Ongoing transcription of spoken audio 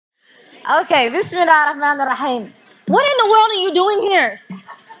Okay, Bismillahirrahmanirrahim. What in the world are you doing here?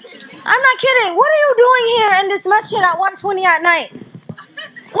 I'm not kidding. What are you doing here in this masjid at 1:20 at night?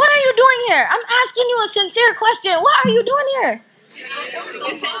 What are you doing here? I'm asking you a sincere question. What are you doing here?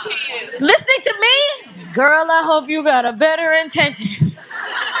 Listen to you. Listening to me? Girl, I hope you got a better intention.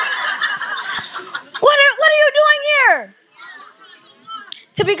 What are you doing here?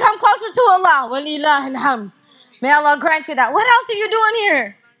 To become closer to Allah. Walillahil hamd. May Allah grant you that. What else are you doing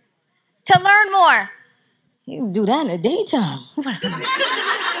here? To learn more. You can do that in the daytime.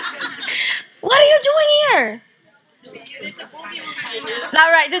 What are you doing here?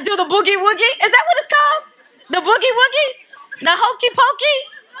 All right, to do the boogie woogie. Is that what it's called? The boogie woogie? The hokey pokey?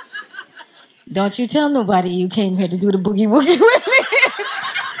 Don't you tell nobody you came here to do the boogie woogie with me.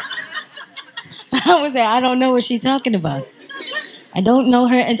 I was like, I don't know what she's talking about. I don't know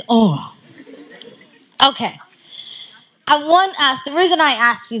her at all. Okay. I want us, the reason I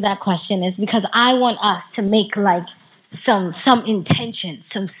asked you that question is because I want us to make like some intentions,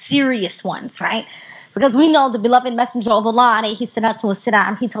 some serious ones, right? Because we know the beloved Messenger of Allah, alayhi salatu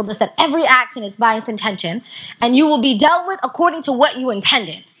wassalam, he told us that every action is by its intention, and you will be dealt with according to what you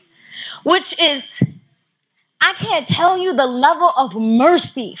intended. Which is, I can't tell you the level of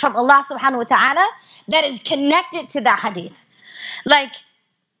mercy from Allah subhanahu wa ta'ala that is connected to that hadith. Like,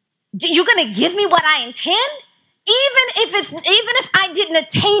 you're gonna give me what I intend? Even if I didn't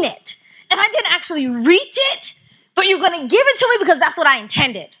attain it, if I didn't actually reach it, but you're gonna give it to me because that's what I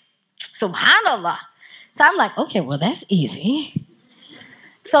intended. Subhanallah. So I'm like, okay, well that's easy.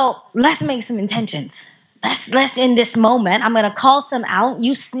 So let's make some intentions. Let's in this moment, I'm gonna call some out.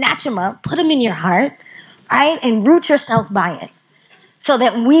 You snatch them up, put them in your heart, right, and root yourself by it, so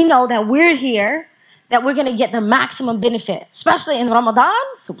that we know that we're here, that we're going to get the maximum benefit, especially in Ramadan.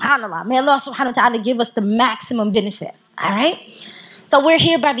 Subhanallah. May Allah subhanahu wa ta'ala give us the maximum benefit. All right? So we're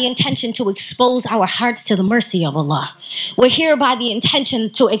here by the intention to expose our hearts to the mercy of Allah. We're here by the intention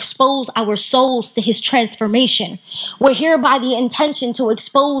to expose our souls to His transformation. We're here by the intention to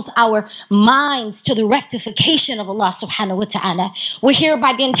expose our minds to the rectification of Allah subhanahu wa ta'ala. We're here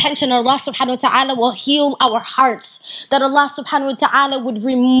by the intention Allah subhanahu wa ta'ala will heal our hearts. That Allah subhanahu wa ta'ala would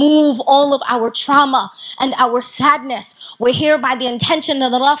remove all of our trauma and our sadness. We're here by the intention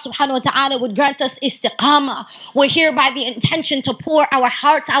that Allah subhanahu wa ta'ala would grant us istiqamah. We're here by the intention to pour our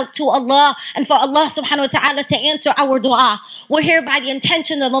hearts out to Allah and for Allah subhanahu wa ta'ala to answer our dua. We're here by the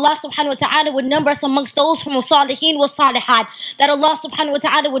intention that Allah subhanahu wa ta'ala would number us amongst those from salihin wa salihat. That Allah subhanahu wa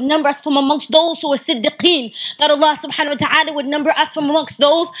ta'ala would number us from amongst those who are siddiqeen. That Allah subhanahu wa ta'ala would number us from amongst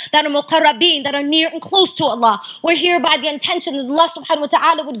those that are muqarrabeen, that are near and close to Allah. We're here by the intention that Allah subhanahu wa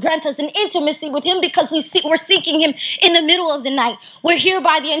ta'ala would grant us an intimacy with Him because we're seeking Him in the middle of the night. We're here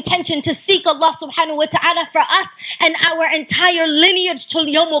by the intention to seek Allah subhanahu wa ta'ala for us and our entire lineage till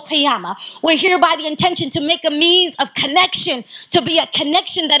Yawm al-Qiyamah. We're here by the intention to make a means of connection, to be a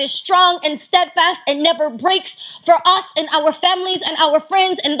connection that is strong and steadfast and never breaks for us and our families and our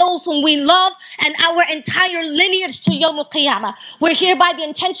friends and those whom we love and our entire lineage to Yawm al-Qiyamah. We're here by the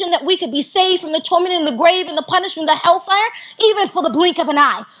intention that we could be saved from the torment in the grave and the punishment of the hellfire, even for the blink of an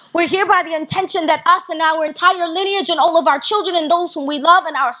eye. We're here by the intention that us and our entire lineage and all of our children and those whom we love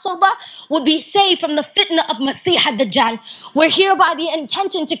and our sohbah would be saved from the fitna of Masih ad-Dajjal. We're here by the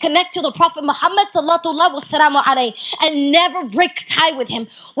intention to connect to the Prophet Muhammad sallallahu wassalamu alayhi and never break tie with him.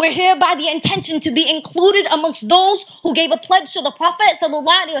 We're here by the intention to be included amongst those who gave a pledge to the Prophet sallallahu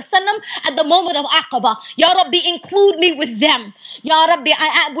alayhi wasallam at the moment of Aqaba. Ya Rabbi, include me with them. Ya Rabbi,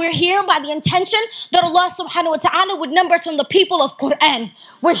 we're here by the intention that Allah subhanahu wa ta'ala would number us from the people of Quran.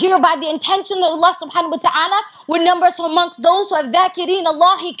 We're here by the intention that Allah subhanahu wa ta'ala would number us amongst those who have dhakireen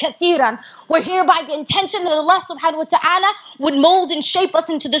Allahi kathiran. We're here by the intention that Allah subhanahu wa ta'ala would mold and shape us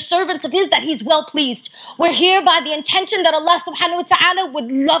into the servants of His that He's well pleased. We're here by the intention that Allah subhanahu wa ta'ala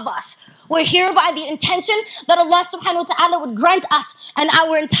would love us. We're here by the intention that Allah subhanahu wa ta'ala would grant us and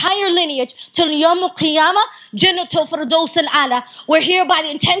our entire lineage till Yawm al-Qiyamah, Jannatul Firdaus al-Ala. We're here by the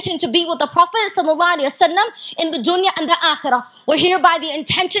intention to be with the Prophet sallallahu alaihi wasallam in the dunya and the akhirah. We're here by the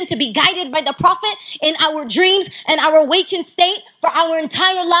intention to be guided by the Prophet in our dreams and our awakened state for our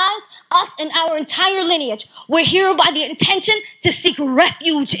entire lives, us and our entire lineage. We're here by the intention to seek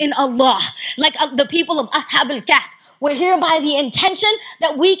refuge in Allah, like the people of Ashab al-Kahf. We're here by the intention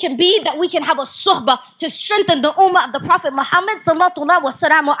that we can have a suhbah to strengthen the ummah of the Prophet Muhammad sallallahu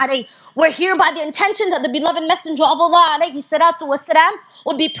wassalamu alayhi. We're here by the intention that the beloved Messenger of Allah alayhi salatu wassalam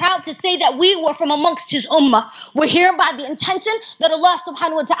would be proud to say that we were from amongst his ummah. We're here by the intention that Allah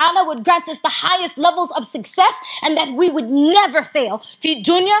subhanahu wa ta'ala would grant us the highest levels of success and that we would never fail. Fi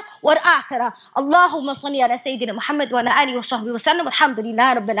dunya wal akhirah. Allahumma salli ala Sayyidina Muhammad wa ala alihi wa sahbihi wa sallam.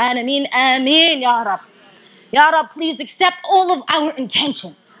 Alhamdulillah Rabbil Alameen. Ameen Ya Rab. Ya Rab, please accept all of our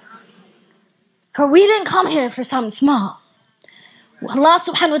intention. For we didn't come here for something small. Allah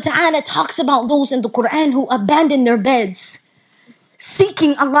subhanahu wa ta'ala talks about those in the Quran who abandon their beds,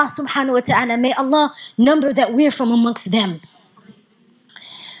 seeking Allah subhanahu wa ta'ala. May Allah number that we're from amongst them.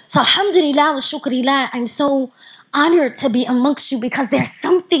 So alhamdulillah wa shukrillah, I'm so honored to be amongst you because there's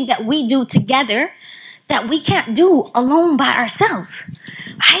something that we do together that we can't do alone by ourselves,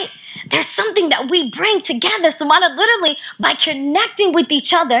 right? There's something that we bring together. Subhanallah, literally by connecting with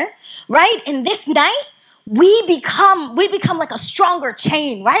each other, right? In this night, we become like a stronger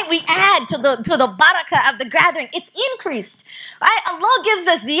chain, right? We add to the barakah of the gathering. It's increased, right? Allah gives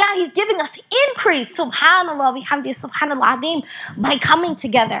us ziyah. He's giving us increase. Subhanallah, bihamdi, subhanallah azim, by coming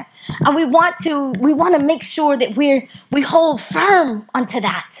together. And we want to make sure that we hold firm onto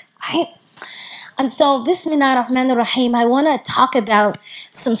that, right? And so, Bismillah ar-Rahman ar-Rahim, I want to talk about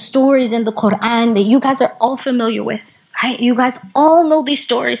some stories in the Quran that you guys are all familiar with, right? You guys all know these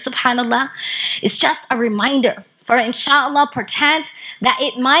stories, subhanallah. It's just a reminder for, inshallah, perchance that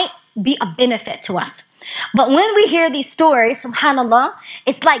it might be a benefit to us. But when we hear these stories, subhanallah,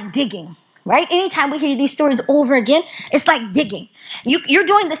 it's like digging, right? Anytime we hear these stories over again, it's like digging. You're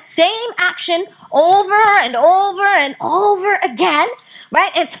doing the same action over and over and over again,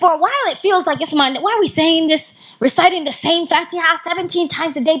 right? And for a while it feels like, it's mine. Why are we saying this? Reciting the same Fatiha 17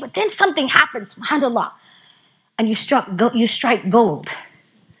 times a day, but then something happens, subhanallah, and you strike gold,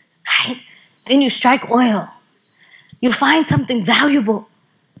 right? Then you strike oil. You find something valuable.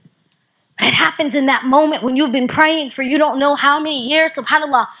 It happens in that moment when you've been praying for you don't know how many years,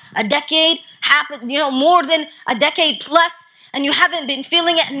 subhanallah, a decade, more than a decade plus, and you haven't been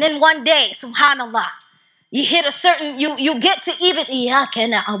feeling it, and then one day, subhanallah, you hit a certain, you get to even إِيَّاكَ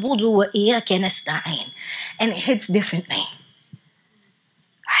نَعْبُدُ وَإِيَّاكَ نَسْتَعِينُ, and it hits differently,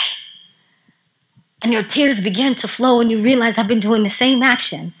 right? And your tears begin to flow and you realize I've been doing the same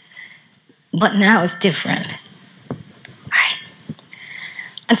action, but now it's different, right?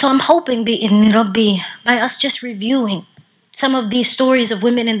 And so I'm hoping, bi-idhni Rabbi, by us just reviewing some of these stories of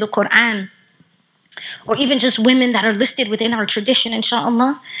women in the Quran, or even just women that are listed within our tradition,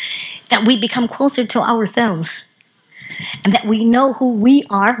 inshallah, that we become closer to ourselves and that we know who we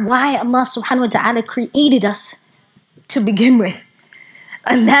are, why Allah subhanahu wa ta'ala created us to begin with.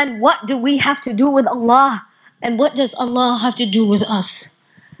 And then what do we have to do with Allah, and what does Allah have to do with us?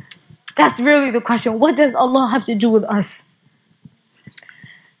 That's really the question. What does Allah have to do with us?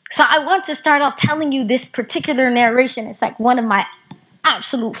 So I want to start off telling you this particular narration. It's like one of my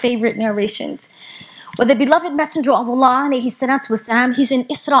absolute favorite narrations, where the beloved Messenger of Allah alayhi salatu wasalam, he's in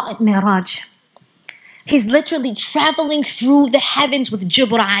Isra and Mi'raj. He's literally traveling through the heavens with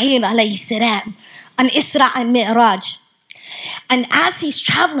Jibreel alayhi salam on Isra and Mi'raj. And as he's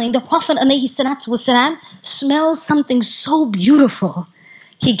traveling, the Prophet alayhi salatu wasalam smells something so beautiful,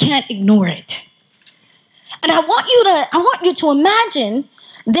 he can't ignore it. And I want you to imagine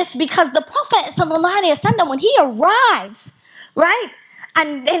this, because the Prophet sallallahu alayhi wasallam, when he arrives, right,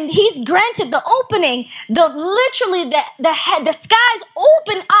 and he's granted the opening, the skies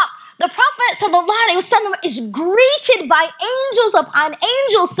open up. The Prophet sallallahu alayhi wasallam is greeted by angels upon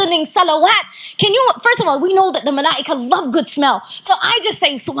angels sending salawat. First of all, we know that the malaika love good smell. So I just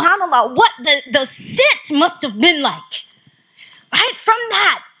say, subhanallah, what the scent must have been like. Right? From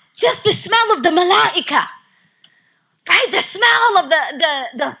that, just the smell of the malaika. Right? The smell of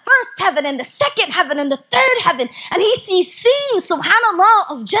the first heaven and the second heaven and the third heaven. And he's seeing,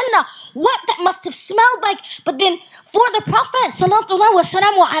 subhanallah, of Jannah, what that must have smelled like. But then for the Prophet sallallahu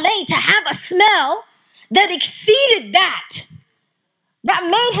wasallam alayhi to have a smell that exceeded that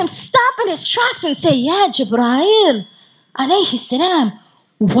made him stop in his tracks and say, Ya Jibreel alayhi salam,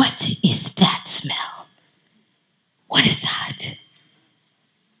 what is that smell? What is that?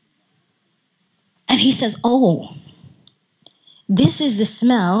 And he says, oh, this is the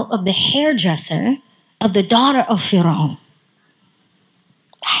smell of the hairdresser of the daughter of Fir'aun.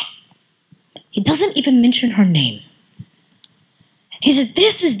 He doesn't even mention her name. He said,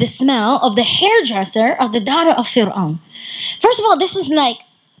 this is the smell of the hairdresser of the daughter of Fir'aun. First of all, this is like,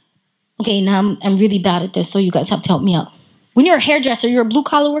 okay, now I'm really bad at this, so you guys have to help me out. When you're a hairdresser, you're a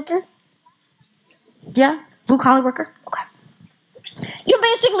blue-collar worker? Yeah? Blue collar worker? Okay. You're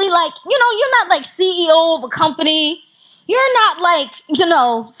basically like, you're not like CEO of a company. You're not like,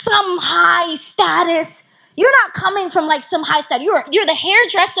 some high status. You're not coming from like some high status. You're the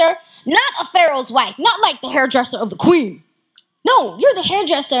hairdresser, not a pharaoh's wife, not like the hairdresser of the queen. No, you're the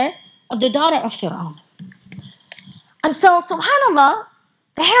hairdresser of the daughter of Pharaoh. And so, subhanAllah,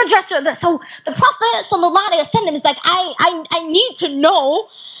 the hairdresser, so the Prophet sallallahu alaihi wasallam is like, I need to know,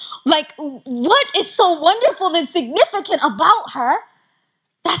 like, what is so wonderful and significant about her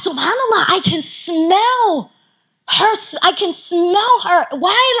that subhanAllah, I can smell her. I can smell her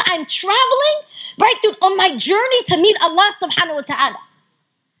while I'm traveling right through on my journey to meet Allah subhanahu wa ta'ala.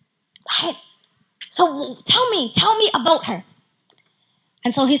 Right? So tell me about her.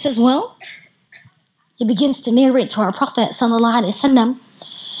 And so he says, well, he begins to narrate to our Prophet sallallahu alaihi wasallam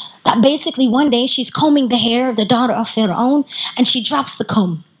that basically one day she's combing the hair of the daughter of Pharaoh and she drops the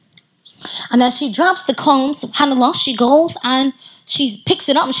comb. And as she drops the comb, subhanAllah, she goes and she picks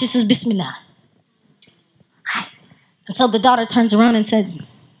it up and she says, Bismillah. And so the daughter turns around and said,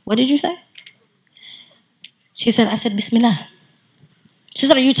 what did you say? She said, I said, Bismillah. She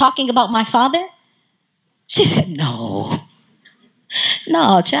said, are you talking about my father? She said, no.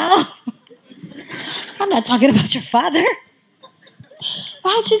 No, child. I'm not talking about your father.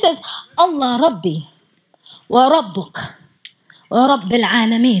 Right? She says, Allah Rabbi wa Rabbuk wa Rabbil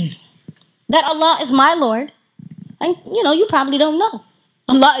Alameen. That Allah is my Lord. And you probably don't know.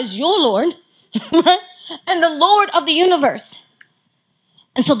 Allah is your Lord. And the Lord of the universe.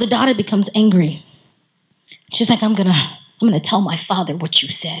 And so the daughter becomes angry. She's like, I'm gonna tell my father what you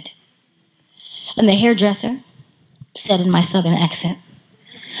said. And the hairdresser said in my southern accent,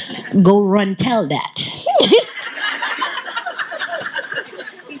 go run tell that.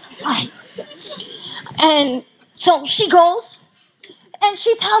 Right. And so she goes and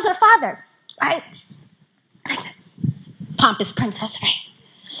she tells her father, right? Like, pompous princess, right?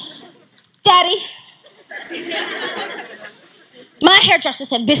 Daddy, my hairdresser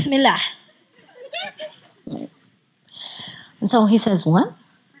said, Bismillah. And so he says, what?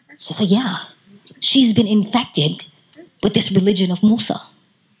 She said, yeah. She's been infected with this religion of Musa.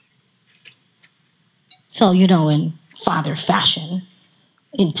 So, in father fashion,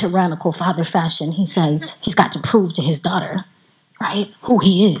 in tyrannical father fashion, he says he's got to prove to his daughter, right, who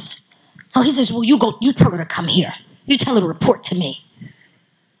he is. So he says, well, you tell her to come here. You tell her to report to me.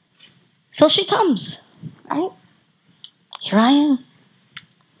 So she comes, right? Here I am.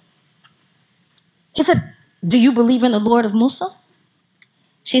 He said, do you believe in the Lord of Musa?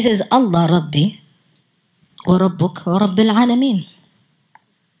 She says, Allah Rabbi wa Rabbuk wa Rabbil Alameen.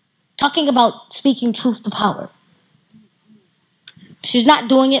 Talking about speaking truth to power. She's not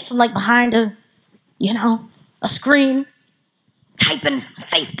doing it from like behind a screen, typing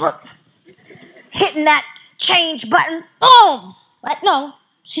Facebook, hitting that change button, boom. Right? No,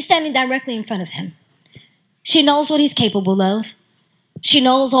 she's standing directly in front of him. She knows what he's capable of. She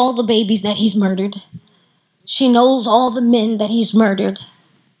knows all the babies that he's murdered. She knows all the men that he's murdered.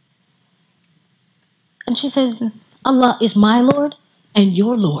 And she says, Allah is my Lord and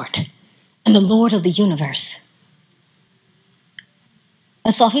your Lord and the Lord of the universe.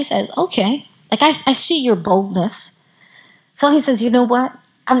 And so he says, okay, like I see your boldness. So he says, you know what?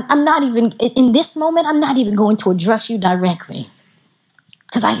 I'm not even, in this moment, I'm not even going to address you directly.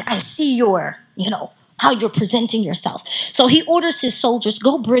 Because I see your, how you're presenting yourself. So he orders his soldiers,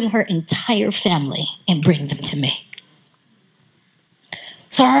 go bring her entire family and bring them to me.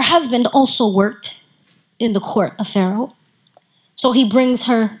 So her husband also worked in the court of Pharaoh. So he brings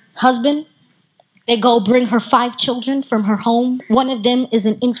her husband. They go bring her 5 children from her home. One of them is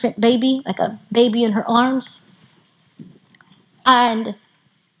an infant baby, like a baby in her arms. And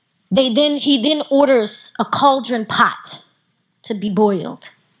he then orders a cauldron pot to be boiled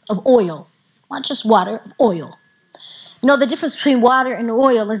of oil. Not just water, of oil. The difference between water and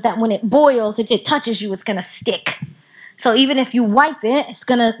oil is that when it boils, if it touches you, it's going to stick. So even if you wipe it,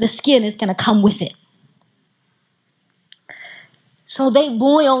 the skin is going to come with it. So they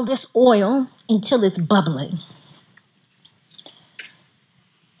boil this oil until it's bubbling.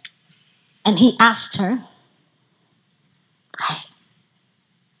 And he asked her, hey,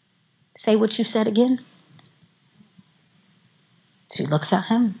 say what you said again. She looks at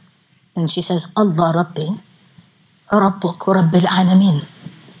him and she says, Allah Rabbi, Rabbuk Rabbil Alameen.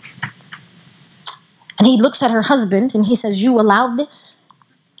 And he looks at her husband and he says, you allowed this?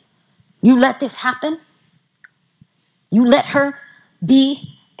 You let this happen? You let her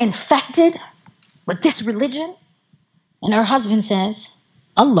be infected with this religion? And her husband says,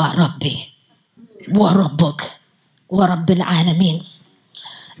 Allah Rabbi wa Rabbuk wa Rabbil Alameen.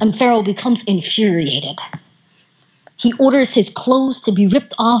 And Pharaoh becomes infuriated. He orders his clothes to be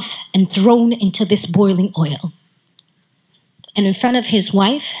ripped off and thrown into this boiling oil. And in front of his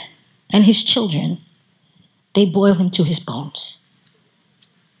wife and his children, they boil him to his bones.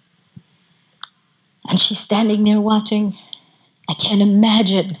 And she's standing there watching. I can't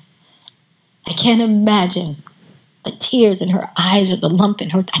imagine the tears in her eyes or the lump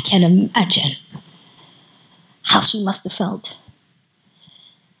in her. I can't imagine how she must have felt.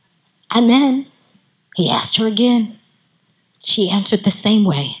 And then he asked her again. She answered the same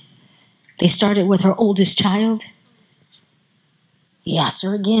way. They started with her oldest child. He asked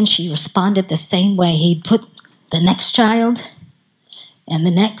her again. She responded the same way. He put the next child and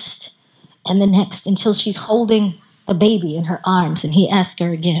the next and the next until she's holding a baby in her arms. And he asked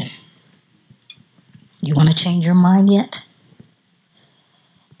her again, you want to change your mind yet?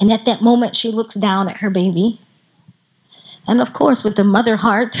 And at that moment, she looks down at her baby. And of course, with the mother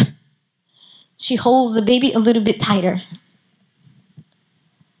heart, she holds the baby a little bit tighter.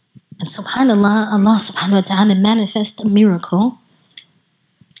 And subhanAllah, Allah subhanahu wa ta'ala manifests a miracle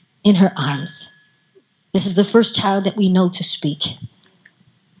in her arms. This is the first child that we know to speak.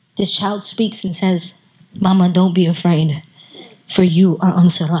 This child speaks and says, Mama, don't be afraid, for you are on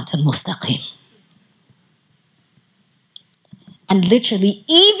Sirat al-Mustaqim. And literally,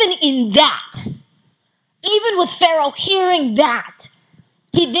 even in that, even with Pharaoh hearing that,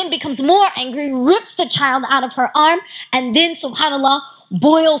 he then becomes more angry, rips the child out of her arm, and then, subhanAllah,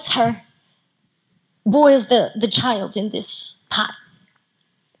 boils the child in this pot.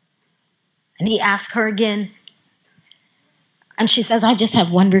 And he asks her again, and she says, I just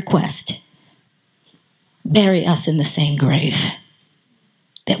have one request. Bury us in the same grave,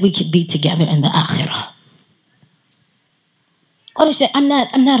 that we could be together in the akhirah. What is it? I'm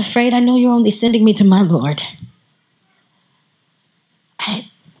not afraid. I know you're only sending me to my Lord.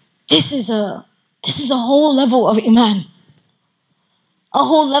 This is a whole level of iman, a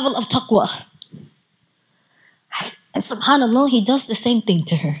whole level of taqwa. And subhanAllah, he does the same thing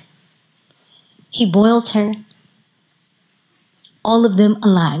to her. He boils her, all of them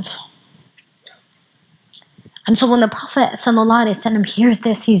alive. And so when the Prophet ﷺ hears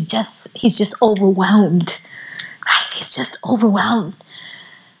this, he's just overwhelmed. He's just overwhelmed.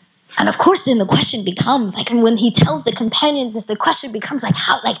 And of course, then the question becomes, like, and when he tells the companions this, the question becomes like,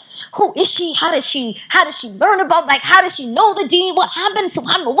 how, like, who is she? How does she learn about, like, how does she know the deen? What happens?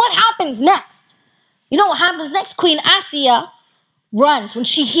 SubhanAllah, what happens next? You know what happens next? Queen Ieasha runs. When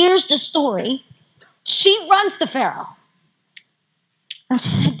she hears the story, she runs to Pharaoh. And she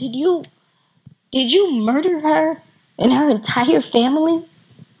said, did you murder her and her entire family?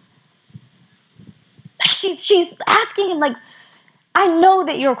 She's asking him, like, I know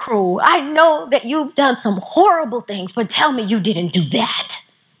that you're cruel. I know that you've done some horrible things, but tell me you didn't do that.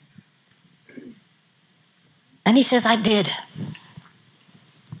 And he says, I did.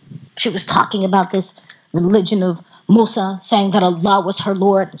 She was talking about this religion of Musa, saying that Allah was her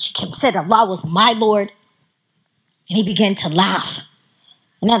Lord. She said Allah was my Lord. And he began to laugh.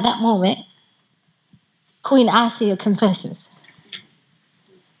 And at that moment, Queen Ieasha confesses.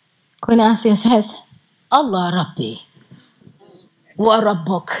 Queen Ieasha says, Allah Rabbi wa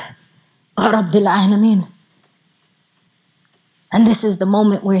Rabbuk wa Rabbil Alameen. And this is the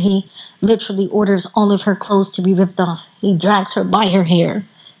moment where he literally orders all of her clothes to be ripped off. He drags her by her hair,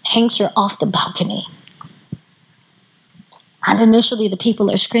 hangs her off the balcony. And initially the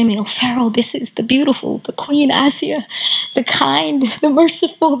people are screaming, oh Pharaoh, this is the beautiful, the Queen Ieasha, the kind, the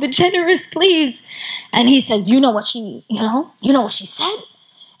merciful, the generous, please. And he says, you know what she said?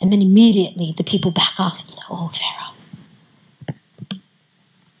 And then immediately the people back off and say, oh Pharaoh.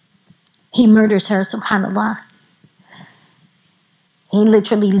 He murders her, subhanAllah. He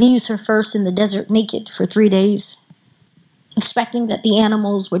literally leaves her first in the desert naked for 3 days, expecting that the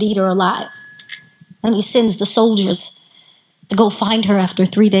animals would eat her alive. And he sends the soldiers to go find her after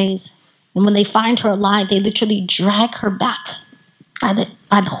 3 days. And when they find her alive, they literally drag her back by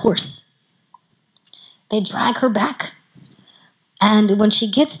the horse. They drag her back. And when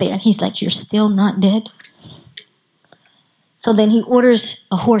she gets there, he's like, you're still not dead? So then he orders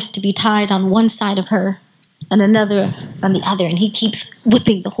a horse to be tied on one side of her and another on the other. And he keeps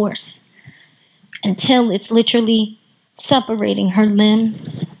whipping the horse until it's literally separating her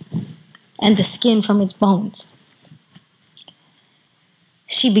limbs and the skin from its bones.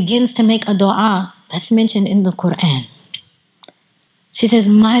 She begins to make a dua that's mentioned in the Quran. She says,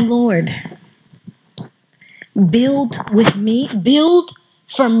 my Lord, build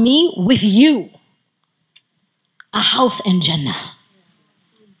for me with you a house in Jannah.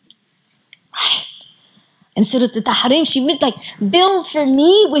 Right? In Surah Al-Tahrim, she meant like, build for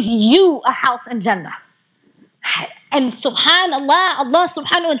me with you a house in Jannah. And subhanallah, Allah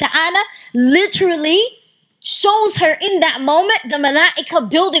subhanahu wa ta'ala literally shows her in that moment the malaika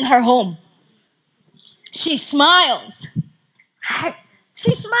building her home. She smiles.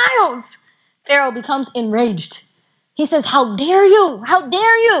 She smiles. Pharaoh becomes enraged. He says, how dare you? How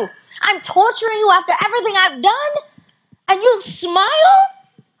dare you? I'm torturing you after everything I've done? And you smile?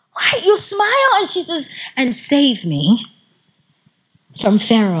 Why? You smile? And she says, and save me from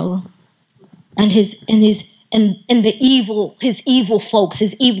Pharaoh and his evil folks,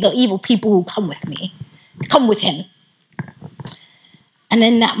 the evil people who come with him. And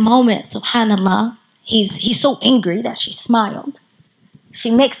in that moment, subhanallah, he's so angry that she smiled.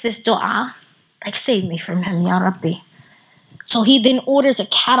 She makes this dua, like, save me from him, Ya Rabbi. So he then orders a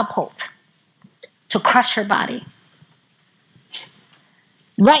catapult to crush her body.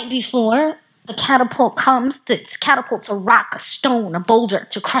 Right before the catapult comes, it catapults a rock, a stone, a boulder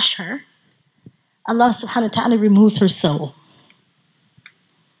to crush her. Allah subhanahu wa ta'ala removes her soul.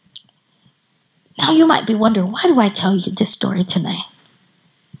 Now you might be wondering, why do I tell you this story tonight?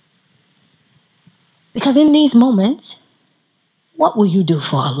 Because in these moments, what will you do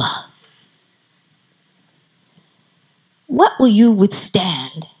for Allah? What will you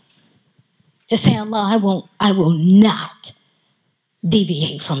withstand to say, Allah, I will not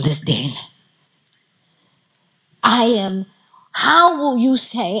deviate from this deen? How will you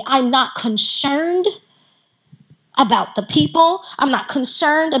say, I'm not concerned about the people. I'm not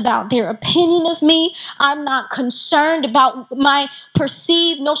concerned about their opinion of me. I'm not concerned about my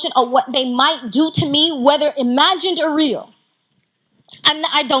perceived notion of what they might do to me, whether imagined or real.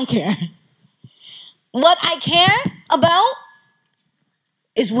 I don't care. What I care about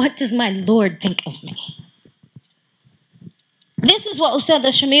is, what does my Lord think of me? This is what Ustadha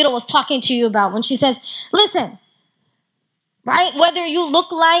Shamira was talking to you about when she says, listen, right? Whether you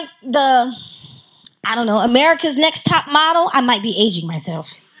look like America's Next Top Model, I might be aging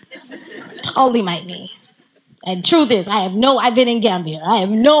myself. Totally might be. And truth is, I've been in Gambia. I have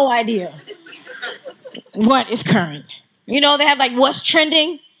no idea what is current. You know, they have like what's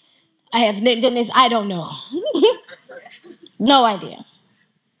trending. I don't know. No idea.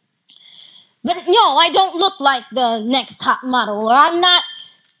 But no, I don't look like the next top model, or I'm not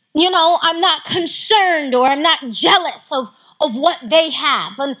concerned, or I'm not jealous of what they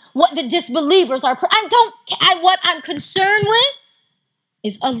have and what the disbelievers are. What I'm concerned with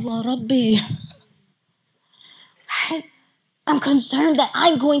is Allah Rabbi. I'm concerned that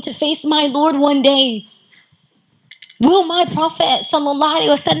I'm going to face my Lord one day. Will my Prophet sallallahu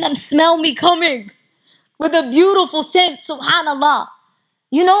alaihi wasallam smell me coming with a beautiful scent? Subhanallah.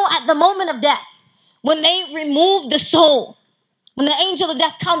 You know, at the moment of death, when they remove the soul, when the angel of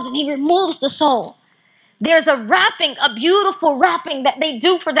death comes and he removes the soul, there's a beautiful wrapping that they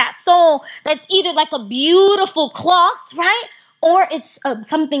do for that soul that's either like a beautiful cloth, right? Or it's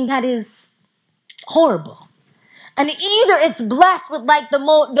something that is horrible. And either it's blessed with like the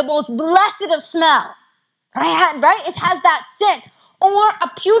most blessed of smell, right? It has that scent, or a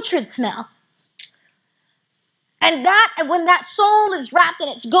putrid smell. And when that soul is wrapped and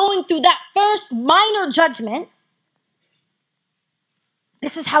it's going through that first minor judgment,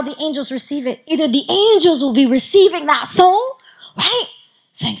 this is how the angels receive it. Either the angels will be receiving that soul, right?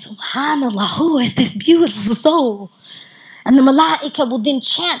 Saying, subhanallah, who is this beautiful soul? And the malaika will then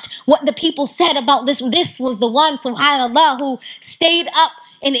chant what the people said about this. This was the one, subhanallah, who stayed up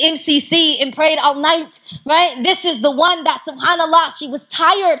in MCC and prayed all night, right? This is the one that, subhanallah, she was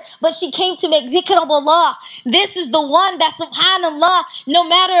tired, but she came to make dhikr of Allah. This is the one that, subhanallah, no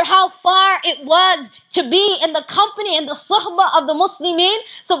matter how far it was to be in the company and the suhbah of the Muslimin,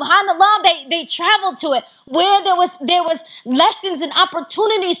 subhanallah, they traveled to it. Where there was lessons and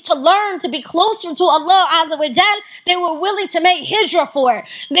opportunities to learn, to be closer to Allah Azza wa Jal, they were willing to make hijrah for it.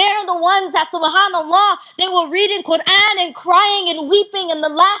 They're the ones that, subhanallah, they were reading Quran and crying and weeping in the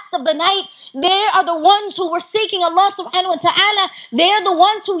last of the night. They are the ones who were seeking Allah subhanahu wa ta'ala. They're the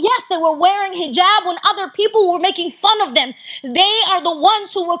ones who, yes, they were wearing hijab when other people were making fun of them. They are the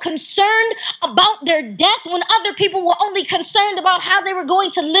ones who were concerned about their death when other people were only concerned about how they were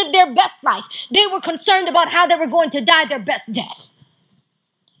going to live their best life. They were concerned about how they were going to die their best death.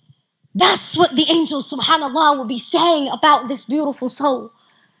 That's what the angels, subhanallah, will be saying about this beautiful soul.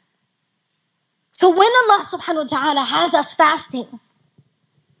 So when Allah subhanahu wa ta'ala has us fasting,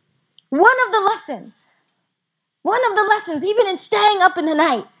 one of the lessons, even in staying up in the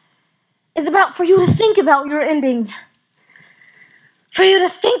night, is about for you to think about your ending. For you to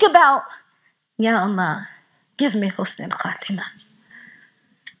think about, Ya Allah, give me husn al-khatimah.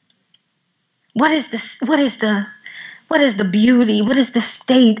 What is this? What is the beauty? What is the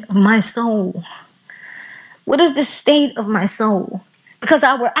state of my soul? What is the state of my soul? Because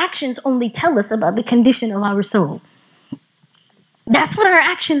our actions only tell us about the condition of our soul. That's what our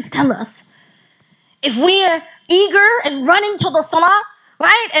actions tell us. If we're eager and running to the salah,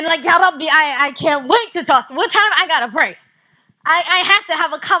 right? And like, Ya Rabbi, I can't wait to talk. What time I gotta pray? I have to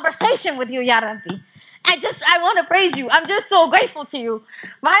have a conversation with you, Ya Rabbi. I want to praise you. I'm just so grateful to you,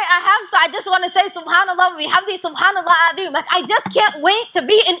 right? I just want to say Subhanallah, bihamdi, Subhanallah adim. Like, I just can't wait to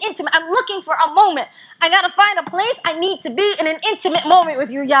be in intimate. I'm looking for a moment. I gotta find a place. I need to be in an intimate moment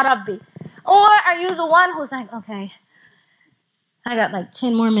with you, Ya Rabbi. Or are you the one who's like, okay, I got like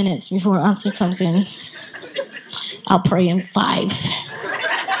 10 more minutes before answer comes in. I'll pray in 5.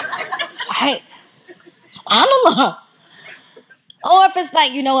 Right? Subhanallah. Or if it's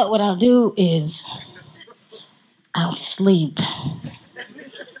like, you know what I'll do is I'll sleep.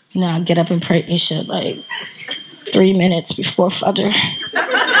 And then I'll get up and pray Isha like 3 minutes before Fajr.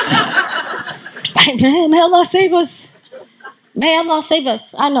 May Allah save us. May Allah save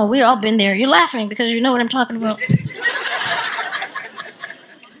us. I know, we've all been there. You're laughing because you know what I'm talking about.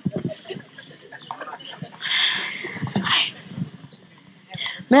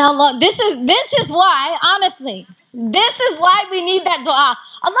 May Allah, this is why, honestly, this is why we need that dua.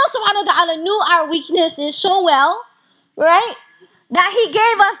 Allah subhanahu wa ta'ala knew our weaknesses so well, right? That he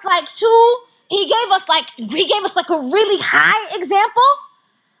gave us like a really high example,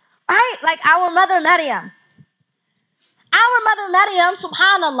 right? Like our mother Maryam. Our mother Maryam,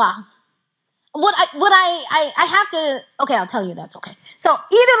 subhanallah. I have to, okay, I'll tell you that's okay. So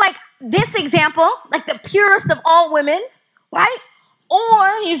either like this example, like the purest of all women, right?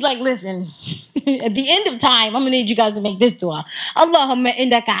 Or he's like, listen, at the end of time, I'm going to need you guys to make this dua. Allahumma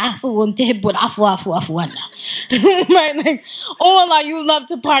indaka afuwun tuhibbul afwa afu afwanna. Right? Like, oh Allah, you love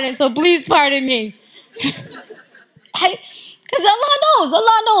to pardon, so please pardon me. Right? Because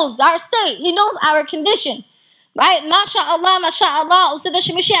Allah knows our state. He knows our condition. Right? MashaAllah.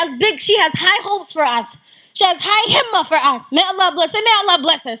 She has high hopes for us. She has high himma for us. May Allah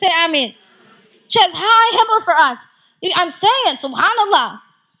bless her. Say Ameen. She has high himma for us. I'm saying, subhanallah.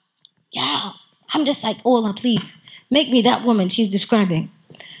 Yeah. I'm just like, oh Allah, please, make me that woman she's describing.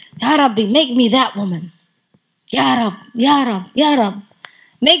 Ya Rabbi, make me that woman. Ya Rab, Ya Rab, Ya Rab.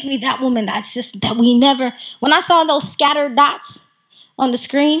 Make me that woman that we never... When I saw those scattered dots on the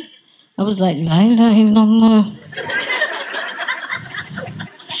screen, I was like, la ilaha illallah.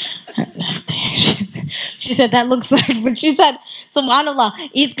 She said, that looks like... But she said, subhanallah,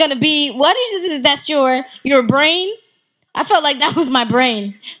 it's going to be... What is this? That's your brain? I felt like that was my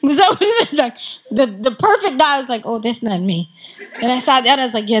brain. Was that what it is? Like, the perfect dot was like, oh, that's not me. And I saw that, I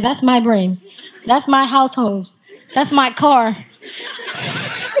was like, yeah, that's my brain. That's my household. That's my car.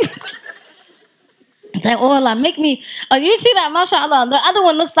 It's like, oh Allah, make me... Oh, you see that, mashallah. The other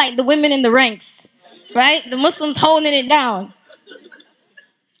one looks like the women in the ranks, right? The Muslims holding it down.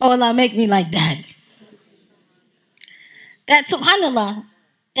 Oh Allah, make me like that. That, subhanallah,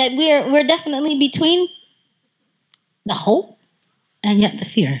 that we're definitely between the hope and yet the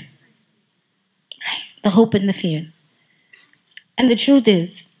fear. Right? The hope and the fear. And the truth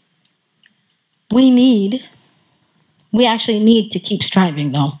is, we actually need to keep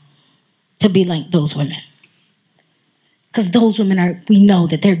striving, though, to be like those women. Because those women we know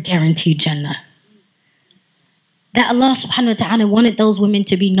that they're guaranteed Jannah. That Allah subhanahu wa ta'ala wanted those women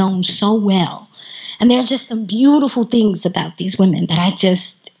to be known so well. And there's just some beautiful things about these women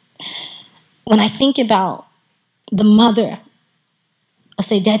that when I think about the mother of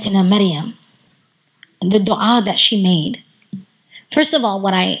Sayyidatina Maryam, and the dua that she made. First of all,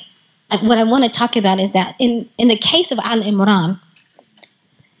 what I want to talk about is that in the case of Al-Imran,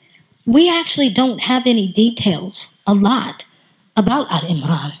 we actually don't have any details, a lot, about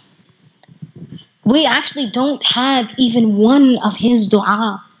Al-Imran. We actually don't have even one of his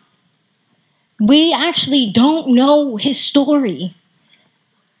dua. We actually don't know his story.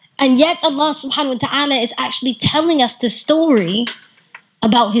 And yet Allah subhanahu wa ta'ala is actually telling us the story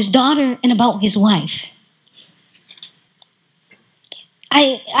about his daughter and about his wife.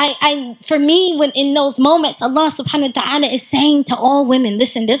 For me, when in those moments, Allah subhanahu wa ta'ala is saying to all women,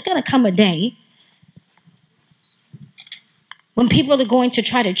 listen, there's going to come a day when people are going to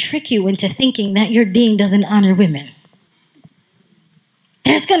try to trick you into thinking that your deen doesn't honor women.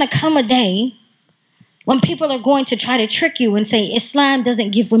 There's going to come a day when people are going to try to trick you and say Islam doesn't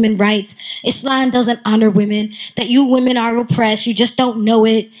give women rights, Islam doesn't honor women, that you women are oppressed, you just don't know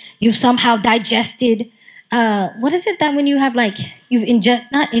it, you've somehow digested, what is it that when you have like, you've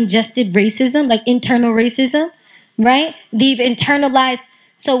not ingested racism, like internal racism, right? They've internalized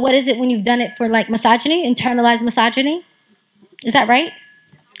So what is it when you've done it for like misogyny, internalized misogyny? Is that right?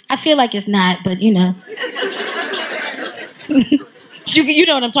 I feel like it's not, but you know. You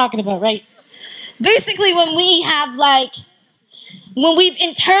know what I'm talking about, right? Basically, when we have like, when we've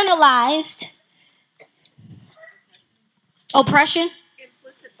internalized oppression,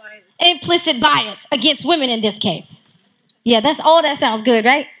 implicit bias against women in this case. Yeah, that's all. That sounds good,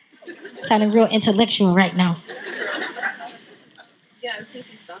 right? Sounding real intellectual right now. Yeah, it's because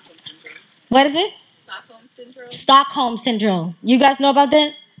it's Stockholm syndrome. What is it? Stockholm syndrome. Stockholm syndrome. You guys know about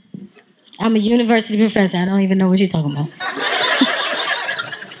that? I'm a university professor. I don't even know what you're talking about.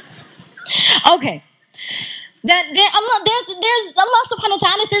 Okay. There's Allah subhanahu wa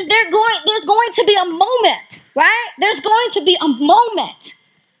ta'ala says there's going to be a moment, right? There's going to be a moment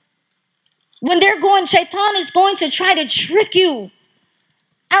when shaitan is going to try to trick you.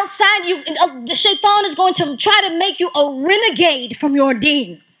 Outside you, the shaitan is going to try to make you a renegade from your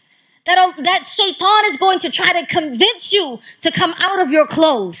deen. That shaitan is going to try to convince you to come out of your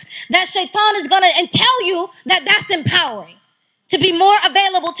clothes. That shaitan is going to tell you that that's empowering. To be more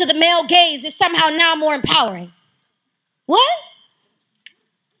available to the male gaze is somehow now more empowering. What?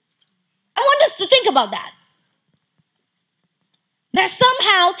 I want us to think about that. That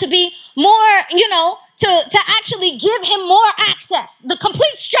somehow to be more, to actually give him more access. The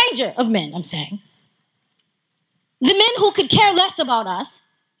complete stranger of men, I'm saying. The men who could care less about us.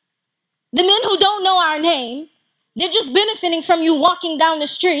 The men who don't know our name. They're just benefiting from you walking down the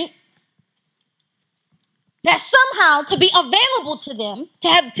street. That somehow to be available to them,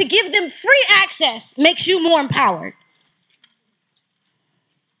 to give them free access, makes you more empowered.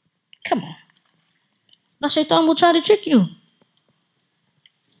 Come on. The shaitan will try to trick you.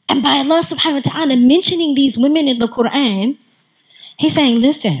 And by Allah subhanahu wa ta'ala mentioning these women in the Quran, he's saying,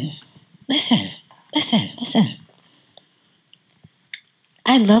 listen.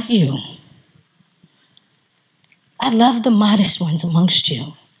 I love you. I love the modest ones amongst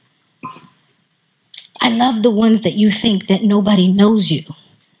you. I love the ones that you think that nobody knows you.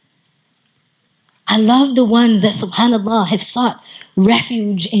 I love the ones that, subhanAllah, have sought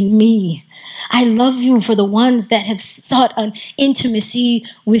refuge in me. I love you for the ones that have sought an intimacy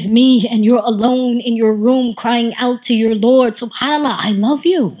with me and you're alone in your room crying out to your Lord. SubhanAllah, I love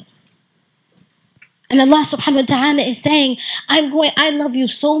you. And Allah subhanahu wa ta'ala is saying, I love you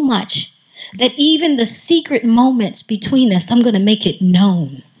so much that even the secret moments between us, I'm going to make it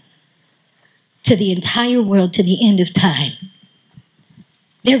known to the entire world, to the end of time.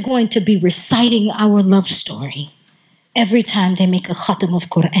 They're going to be reciting our love story every time they make a khatam of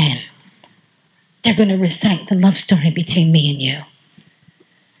Quran. They're going to recite the love story between me and you.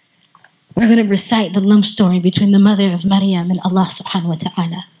 We're going to recite the love story between the mother of Maryam and Allah subhanahu wa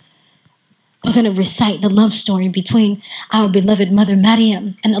ta'ala. We're going to recite the love story between our beloved mother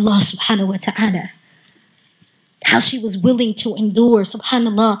Maryam and Allah subhanahu wa ta'ala. How she was willing to endure,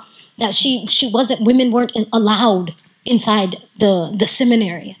 subhanallah, that women weren't allowed inside the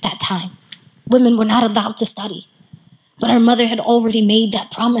seminary at that time. Women were not allowed to study. But her mother had already made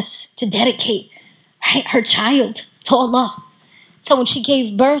that promise to dedicate her child to Allah. So when she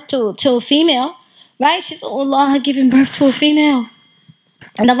gave birth to a female, right? She said, oh, Allah had given birth to a female.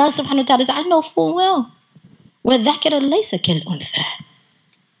 And Allah subhanahu wa ta'ala said, I know full well. وَذَكَرَ لَيْسَ كَالْأُنْثَى.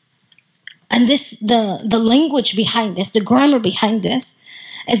 And this, the language behind this, the grammar behind this,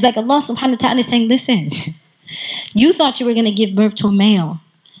 is like Allah subhanahu wa ta'ala is saying, listen, you thought you were going to give birth to a male,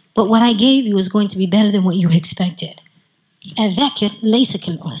 but what I gave you is going to be better than what you expected. الذَّكَرَ لَيْسَ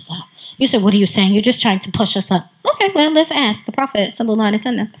كَالْأُنْثَى. You said, what are you saying? You're just trying to push us up. Okay, well, let's ask the Prophet sallallahu alaihi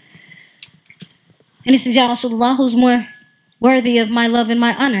wasallam. And he says, Ya Rasulullah, who's more worthy of my love and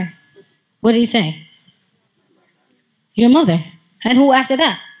my honor? What did he say? Your mother. And who after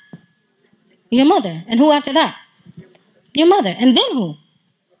that? Your mother. And who after that? Your mother. And then who?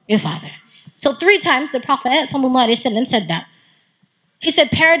 Your father. So 3 times the Prophet sallallahu alaihi wasallam said that. He said,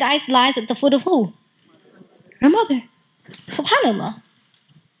 paradise lies at the foot of who? Your mother. SubhanAllah.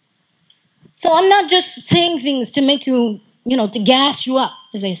 So I'm not just saying things to make you, to gas you up,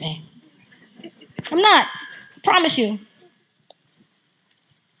 as they say. I'm not. I promise you.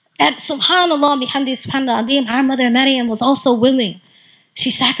 That subhanAllah, bihamdi subhanallah adim, our mother Maryam was also willing. She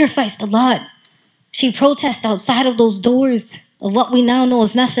sacrificed a lot. She protested outside of those doors of what we now know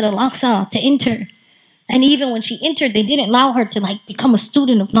as Masjid al-Aqsa to enter. And even when she entered, they didn't allow her to become a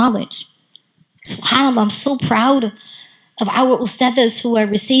student of knowledge. SubhanAllah, I'm so proud of our ustadhas who are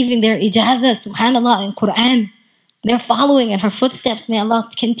receiving their ijazah, subhanAllah, in Quran. They're following in her footsteps. May Allah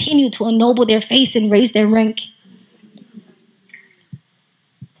continue to ennoble their face and raise their rank.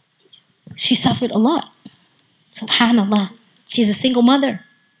 She suffered a lot. SubhanAllah. She's a single mother.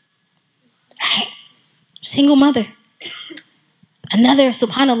 Right? Single mother. Another,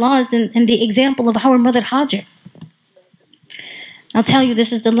 subhanAllah, is in the example of our mother Hajar. I'll tell you,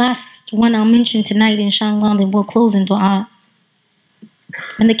 this is the last one I'll mention tonight, inshallah, then we'll close in dua.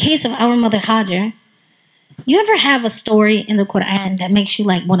 In the case of our mother Hajar, you ever have a story in the Quran that makes you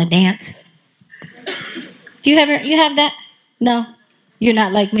like want to dance? Do you have that? No? You're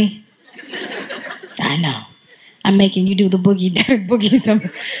not like me? I know. I'm making you do the boogie, boogie.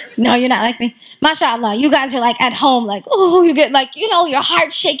 No, you're not like me. MashaAllah, you guys are like at home, like, oh, you get like, your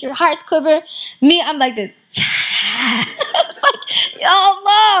heart shake, your hearts quiver. Me, I'm like this. It's like, ya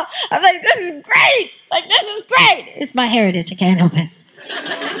Allah. I'm like, this is great. Like, this is great. It's my heritage. I can't help it.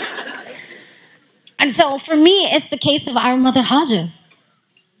 And so for me, it's the case of our mother Hajar,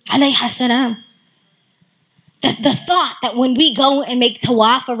 alayha salam. The thought that when we go and make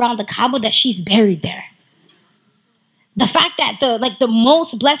tawaf around the Kaaba, that she's buried there. The fact that the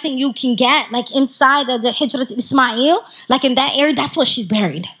most blessing you can get, like inside the Hijrah Ismail, like in that area, that's where she's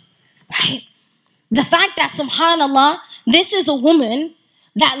buried, right? The fact that, subhanAllah, this is the woman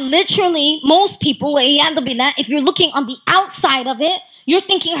that literally most people, if you're looking on the outside of it, you're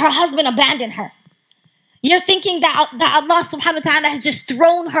thinking her husband abandoned her. You're thinking that Allah subhanahu wa ta'ala has just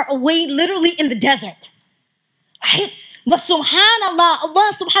thrown her away literally in the desert, right? But subhanAllah,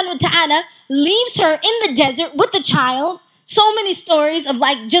 Allah subhanahu wa ta'ala leaves her in the desert with the child. So many stories of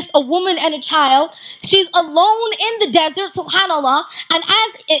like just a woman and a child. She's alone in the desert, subhanAllah. And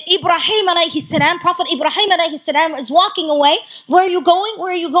as Ibrahim alayhi salam, Prophet Ibrahim alayhi salam is walking away. Where are you going?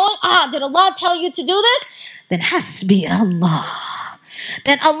 Where are you going? Did Allah tell you to do this? Then hasbi Allah.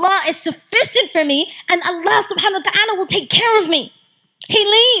 Then Allah is sufficient for me, and Allah subhanahu wa ta'ala will take care of me. He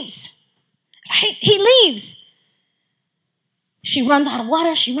leaves. Right? He leaves. She runs out of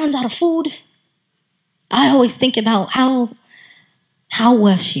water. She runs out of food. I always think about how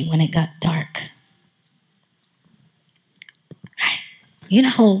was she when it got dark? We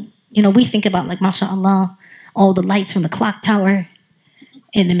think about like, mashallah, all the lights from the clock tower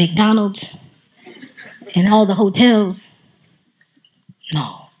and the McDonald's and all the hotels.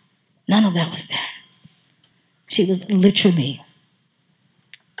 No, none of that was there. She was literally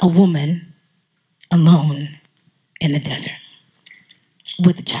a woman alone in the desert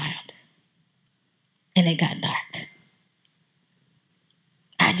with a child. And it got dark.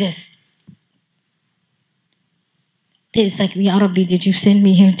 It's like, Ya Rabbi, did you send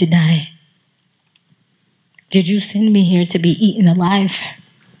me here to die? Did you send me here to be eaten alive?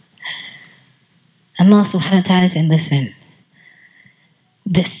 Allah subhanahu wa ta'ala said, listen,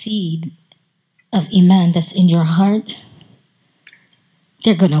 the seed of Iman that's in your heart,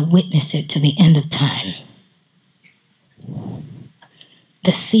 they're going to witness it to the end of time.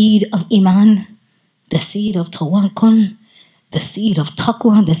 The seed of Iman, the seed of tawakkul, the seed of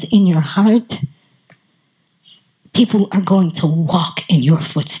taqwa that's in your heart, people are going to walk in your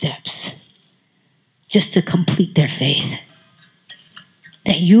footsteps just to complete their faith.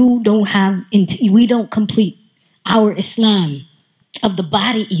 That we don't complete our Islam of the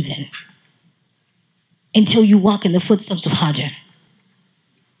body even until you walk in the footsteps of Hajar.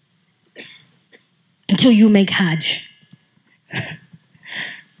 Until you make Hajj.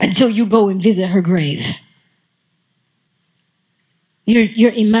 Until you go and visit her grave.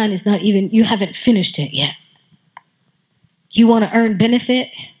 Your Iman is not even, you haven't finished it yet. You want to earn benefit?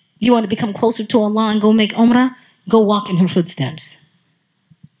 You want to become closer to Allah and go make Umrah? Go walk in her footsteps.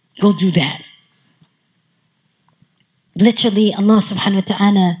 Go do that. Literally, Allah subhanahu wa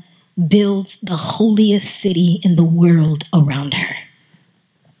ta'ala builds the holiest city in the world around her.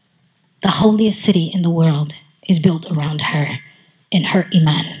 The holiest city in the world is built around her and her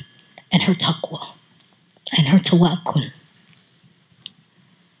Iman and her taqwa and her tawakkul.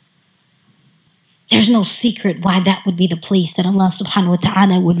 There's no secret why that would be the place that Allah subhanahu wa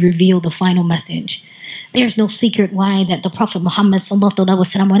ta'ala would reveal the final message. There's no secret why that the Prophet Muhammad sallallahu alaihi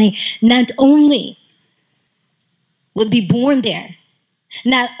wasallam not only would be born there,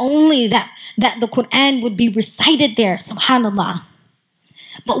 not only that the Quran would be recited there, subhanallah,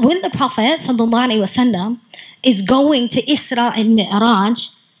 but when the Prophet sallallahu alaihi wasallam is going to Isra and Mi'raj,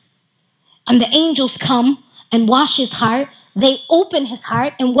 and the angels come and wash his heart, they open his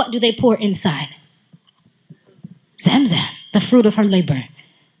heart, and what do they pour inside? Zamzam, the fruit of her labor,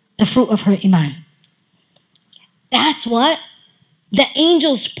 the fruit of her Iman. That's what the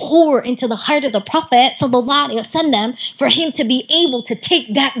angels pour into the heart of the Prophet sallallahu alaihi wasallam for him to be able to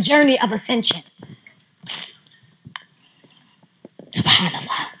take that journey of ascension.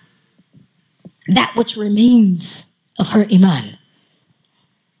 Subhanallah. That which remains of her Iman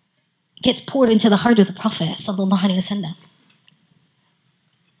gets poured into the heart of the Prophet sallallahu alaihi wasallam.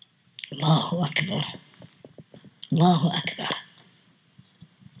 Allahu Akbar. Allahu Akbar.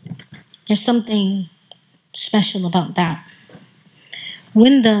 There's something special about that.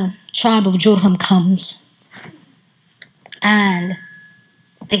 When the tribe of Jurham comes and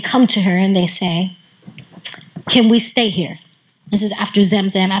they come to her and they say, can we stay here? This is after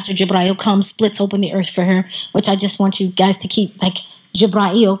Zamzam, after Jibreel comes, splits open the earth for her, which I just want you guys to keep, like,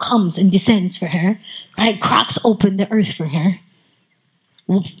 Jibreel comes and descends for her, right? Cracks open the earth for her.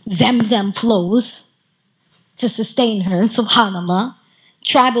 Zamzam flows to sustain her, subhanallah.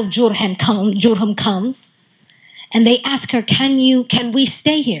 Tribe of Jurham comes, and they ask her, can we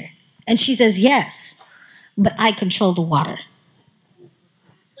stay here? And she says, yes, but I control the water.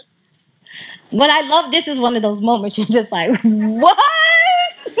 What I love, this is one of those moments you're just like, what?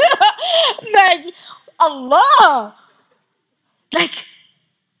 Like, Allah. Like,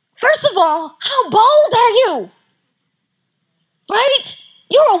 first of all, how bold are you? Right?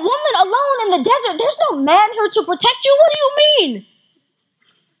 You're a woman alone in the desert. There's no man here to protect you. What do you mean?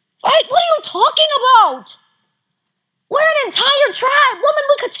 Right? What are you talking about? We're an entire tribe. Woman,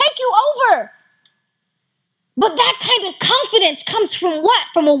 we could take you over. But that kind of confidence comes from what?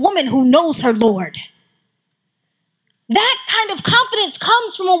 From a woman who knows her Lord. That kind of confidence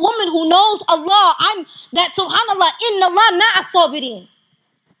comes from a woman who knows Allah. Subhanallah, inna Allah ma'a sabirin.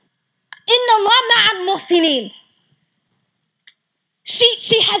 Inna Allah ma'al muhsinin.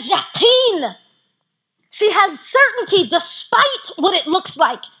 She has yaqeen. She has certainty despite what it looks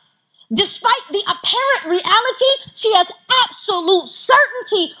like. Despite the apparent reality, she has absolute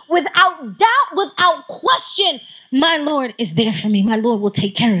certainty, without doubt, without question. My Lord is there for me. My Lord will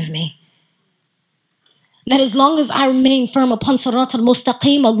take care of me. That as long as I remain firm upon Sirat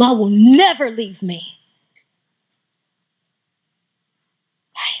al-Mustaqim, Allah will never leave me.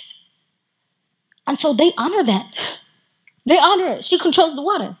 Right? And so they honor that. They honor it. She controls the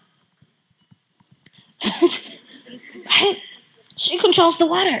water. Right? She controls the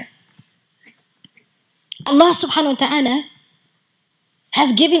water. Allah subhanahu wa ta'ala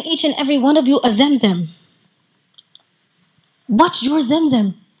has given each and every one of you a Zamzam. What's your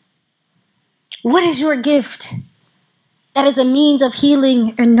Zamzam? What is your gift that is a means of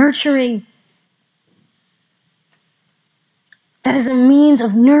healing and nurturing? That is a means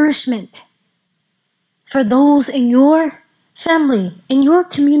of nourishment for those in your family, in your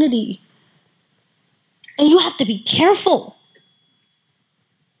community. And you have to be careful.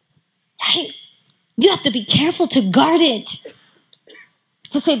 Right? You have to be careful to guard it.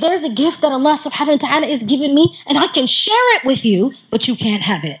 To say, there's a gift that Allah subhanahu wa ta'ala is giving me and I can share it with you, but you can't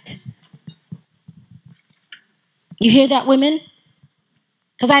have it. You hear that, women?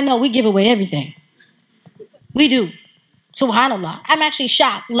 Because I know we give away everything. We do. Subhanallah. I'm actually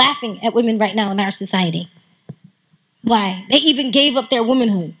shocked, laughing at women right now in our society. Why? They even gave up their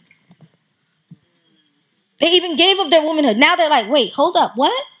womanhood. They even gave up their womanhood. Now they're like, wait, hold up,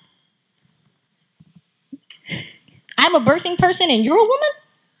 what? I'm a birthing person and you're a woman?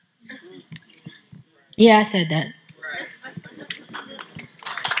 Yeah, I said that.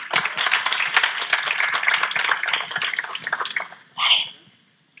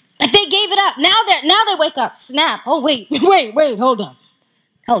 Like they gave it up. Now they wake up. Snap. Oh, wait, hold up.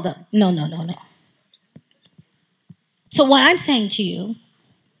 No. So what I'm saying to you,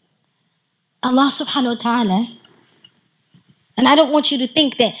 Allah subhanahu wa ta'ala, and I don't want you to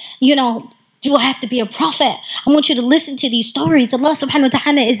think that, you will have to be a prophet. I want you to listen to these stories. Allah subhanahu wa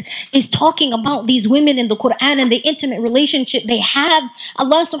ta'ala is talking about these women in the Quran and the intimate relationship they have.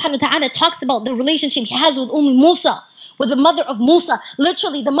 Allah subhanahu wa ta'ala talks about the relationship he has with Musa, with the mother of Musa.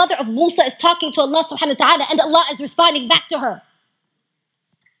 Literally, the mother of Musa is talking to Allah subhanahu wa ta'ala and Allah is responding back to her.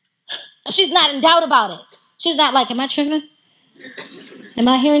 She's not in doubt about it. She's not like, am I tripping? Am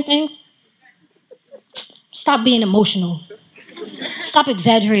I hearing things? Stop being emotional. Stop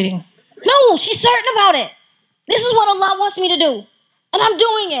exaggerating. No, she's certain about it. This is what Allah wants me to do. And I'm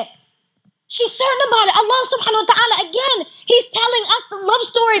doing it. She's certain about it. Allah subhanahu wa ta'ala, again, he's telling us the love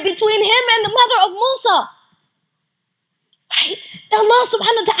story between him and the mother of Musa. Right? That Allah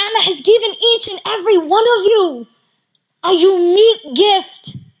subhanahu wa ta'ala has given each and every one of you a unique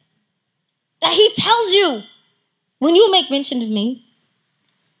gift that he tells you, when you make mention of me,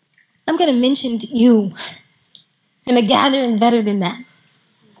 I'm going to mention you in a gathering better than that.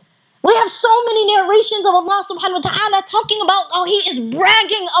 We have so many narrations of Allah subhanahu wa ta'ala talking about how he is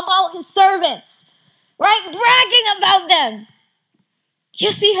bragging about his servants. Right? Bragging about them. You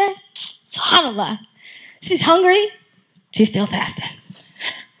see her? SubhanAllah. She's hungry. She's still fasting.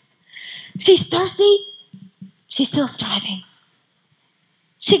 She's thirsty. She's still striving.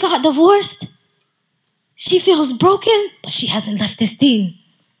 She got divorced. She feels broken, but she hasn't left this deen.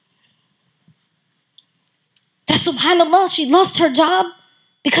 subhanAllah, she lost her job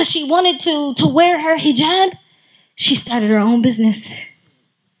because she wanted to wear her hijab. She started her own business.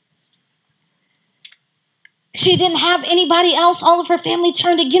 She didn't have anybody else. All of her family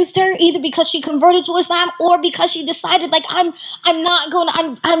turned against her, either because she converted to Islam or because she decided, like, I'm not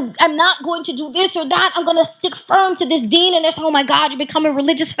going to do this or that. I'm going to stick firm to this deen. And they're saying, oh my God, you're becoming a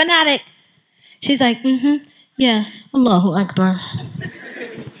religious fanatic. She's like, yeah, Allahu Akbar.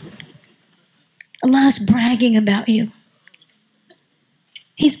 Allah is bragging about you.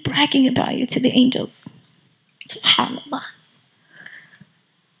 He's bragging about you to the angels. SubhanAllah.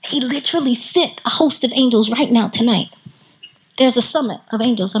 He literally sent a host of angels right now tonight. There's a summit of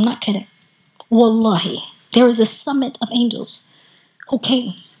angels. I'm not kidding. Wallahi. There is a summit of angels who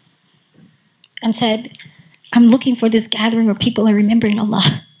came and said, I'm looking for this gathering where people are remembering Allah.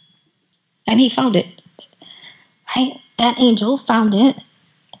 And he found it. Right? That angel found it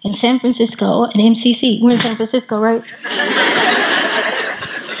in San Francisco at MCC. We're in San Francisco, right?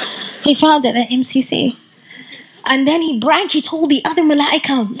 He found it at MCC. And then he bragged, he told the other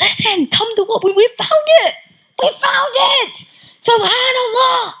malaika, listen, come to what we found it. We found it.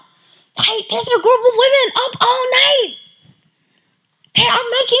 SubhanAllah. Right? There's a group of women up all night. They're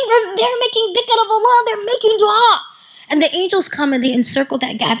making dhikr of Allah. They're making dua. And the angels come and they encircle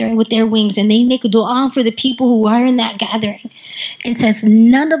that gathering with their wings and they make a dua for the people who are in that gathering. It says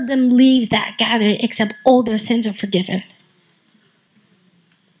none of them leaves that gathering except all their sins are forgiven.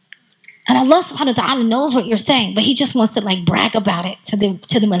 And Allah subhanahu wa ta'ala knows what you're saying, but he just wants to like brag about it to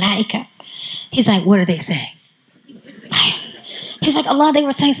the malaika. He's like, what are they saying? He's like, Allah, they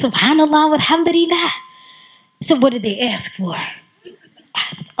were saying subhanallah walhamdulillah. So what did they ask for?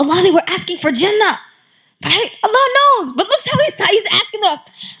 Allah, they were asking for Jannah. Right? Allah knows. But look how he's asking them.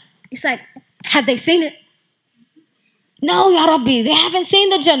 He's like, have they seen it? No, Ya Rabbi, they haven't seen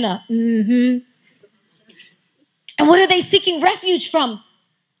the Jannah. And what are they seeking refuge from?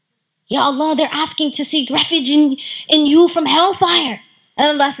 Ya Allah, they're asking to seek refuge in you from hellfire.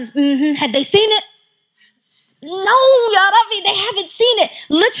 And Allah says, have they seen it? No, Ya Rabbi, they haven't seen it.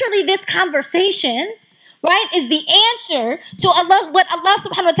 Literally, this conversation, right, is the answer to Allah, what Allah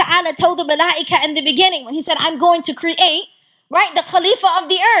subhanahu wa ta'ala told the malaika in the beginning when he said, I'm going to create, right, the Khalifa of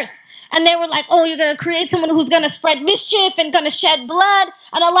the earth. And they were like, oh, you're going to create someone who's going to spread mischief and going to shed blood.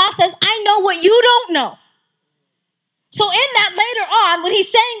 And Allah says, I know what you don't know. So in that later on, when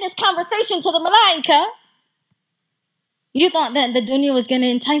he's saying this conversation to the malaika, you thought that the dunya was going to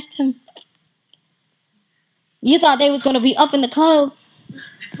entice them. You thought they was going to be up in the club.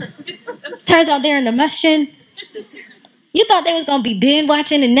 Turns out they're in the masjid. You thought they was going to be binge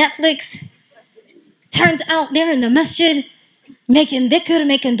watching in Netflix. Turns out they're in the masjid, making dhikr,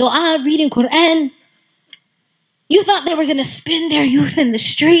 making dua, reading Quran. You thought they were going to spend their youth in the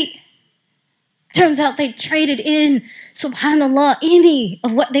street. Turns out they traded in, subhanallah, any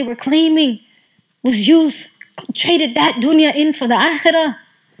of what they were claiming was youth. Traded that dunya in for the akhirah.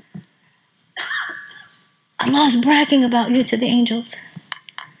 Allah is bragging about you to the angels.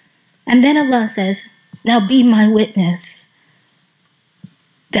 And then Allah says, now be my witness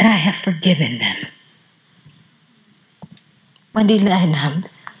that I have forgiven them. Allah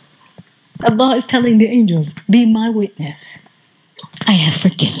is telling the angels, be my witness. I have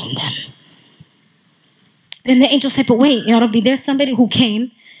forgiven them. Then the angels say, but wait, Ya Rabbi, there's somebody who came.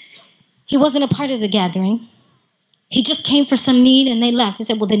 He wasn't a part of the gathering. He just came for some need and they left. He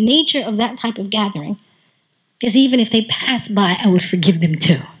said, well, the nature of that type of gathering is even if they pass by, I would forgive them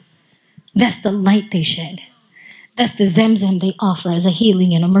too. That's the light they shed. That's the zamzam they offer as a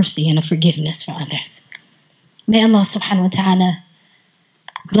healing and a mercy and a forgiveness for others. May Allah subhanahu wa ta'ala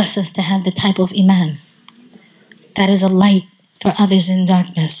bless us to have the type of iman that is a light for others in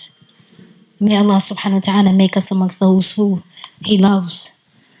darkness. May Allah subhanahu wa ta'ala make us amongst those who He loves.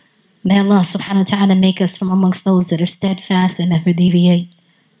 May Allah subhanahu wa ta'ala make us from amongst those that are steadfast and never deviate.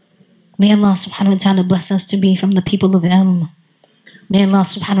 May Allah subhanahu wa ta'ala bless us to be from the people of ilm. May Allah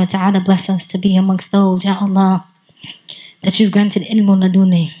subhanahu wa ta'ala bless us to be amongst those, Ya Allah, that you've granted ilmun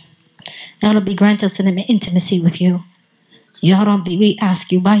laduni. Ya Rabbi, grant us an intimacy with you. Ya Rabbi, we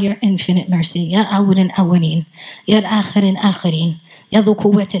ask you by your infinite mercy, Ya awwalin awwalin, Ya akhirin akhirin, Ya dhu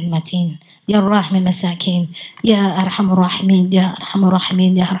quwwatin matin, Ya rahman masakin, Ya arhamur rahimin, Ya arhamur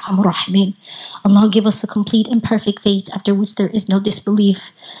rahimin, Ya arhamur rahimin. Allah, give us a complete and perfect faith after which there is no disbelief.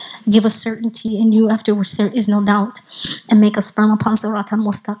 Give us certainty in you after which there is no doubt. And make us firm upon Sirat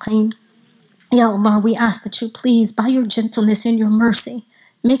al-Mustaqim. Ya Allah, we ask that you please, by your gentleness and your mercy,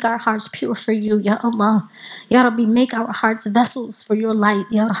 Make our hearts pure for you, Ya Allah. Ya Rabbi, make our hearts vessels for your light,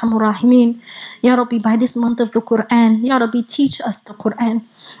 Ya Arhamur Rahimin. Ya Rabbi, by this month of the Quran, Ya Rabbi, teach us the Quran.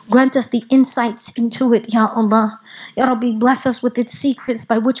 Grant us the insights into it, Ya Allah. Ya Rabbi, bless us with its secrets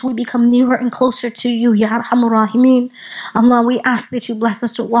by which we become nearer and closer to you, Ya Arhamur Rahimin. Allah, we ask that you bless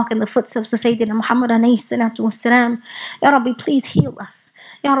us to walk in the footsteps of Sayyidina Muhammad alayhi salatu wassalam. Ya Rabbi, please heal us.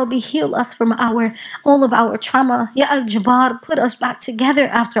 Ya Rabbi, heal us from all of our trauma. Ya Al-Jabbar, put us back together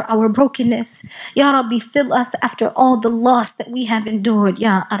after our brokenness. Ya Rabbi, fill us after all the loss that we have endured.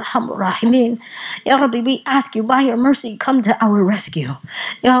 Ya Arhamur Rahimin. Ya Rabbi, we ask you by your mercy, come to our rescue.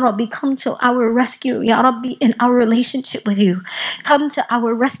 Ya Rabbi, come to our rescue. Ya Rabbi, in our relationship with you. Come to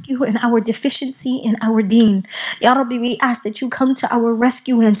our rescue in our deficiency in our deen. Ya Rabbi, we ask that you come to our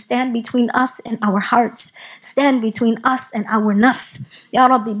rescue and stand between us and our hearts. Stand between us and our nafs. Ya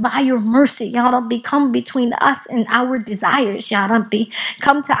Rabbi, by your mercy, Ya Rabbi, come between us and our desires. Ya Rabbi,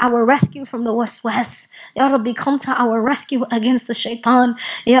 come to our rescue from the waswas. Ya Rabbi, come to our rescue against the shaitan.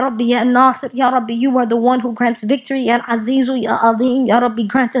 Ya Rabbi, Ya Nasir, Ya Rabbi, you are the one who grants victory. Ya Azizu, Ya Alim, Ya Rabbi,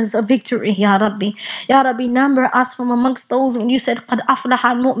 grant us a victory. Ya Rabbi, Ya Rabbi, number us from amongst those when you said, Qad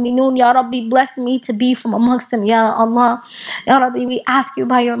aflaha al-mu'minun. Ya Rabbi, bless me to be from amongst them. Ya Allah, Ya Rabbi, we ask you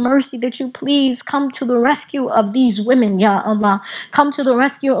by your mercy that you please come to the rescue of these women. Ya Allah, come to the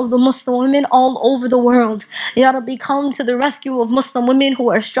rescue of the Muslim women all over the world. Ya Rabbi, come to the rescue of Muslim women who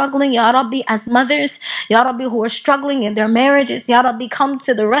are struggling, Ya Rabbi, as mothers. Ya Rabbi, who are struggling in their marriages. Ya Rabbi, come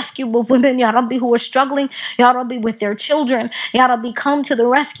to the rescue of women, Ya Rabbi, who are struggling, Ya Rabbi, with their children. Ya Rabbi, come to the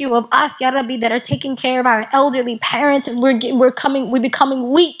rescue of us, Ya Rabbi, that are taking care of our elderly parents, and we're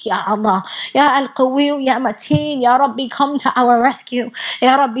becoming weak, Ya Allah. Ya Al-Qawi, Ya Mateen, Ya Rabbi, come to our rescue.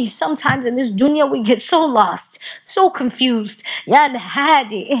 Ya Rabbi, sometimes in this dunya we get so lost, so confused. Ya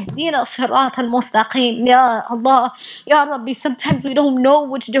Al-Hadi, Ihdina Sirat al-Mustaqim. Ya Allah, Ya Rabbi, sometimes we don't know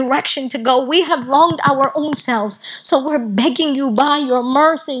which direction to go. We have wronged our own selves. So we're begging you by your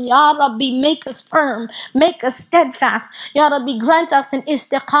mercy, Ya Rabbi, make us firm, make us steadfast. Ya Rabbi, grant us an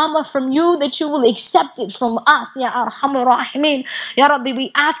istiqamah from you that you will accept it from us. Ya Arhamur Rahimin. Ya Rabbi,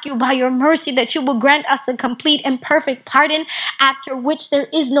 we ask you by your mercy that you will grant us a complete and perfect pardon, after which there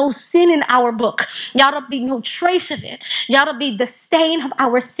is no sin in our book. Ya Rabbi, no trace of it. Ya Rabbi, the stain of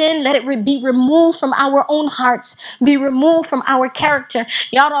our sin, let it be removed from our own hearts, be removed from our character.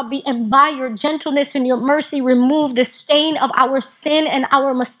 Ya Rabbi, and by your gentleness and your mercy, remove the stain of our sin and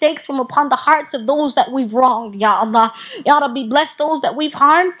our mistakes from upon the hearts of those that we've wronged. Ya Allah, Ya Rabbi, bless those that we've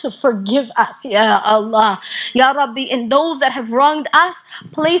harmed to forgive us. Ya Allah, Ya Rabbi, and those that have wronged us,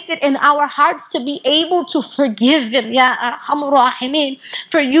 place it in our hearts to be able to forgive them. Ya Arhamur Rahimin,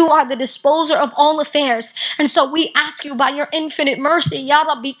 for you are the disposer of all affairs. And so we ask you by your infinite mercy, Ya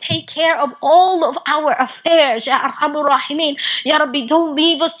Rabbi, take care of all of our affairs. Ya Arhamur Rahimin. Ya Rabbi, don't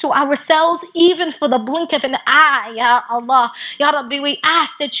leave us to ourselves even for the blink of an eye. Ya Allah, Ya Rabbi, we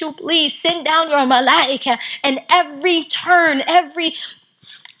ask that you please send down your malaika, and every turn, every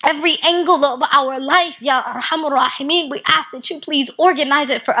angle of our life, Ya Arhamur Rahimin, we ask that you please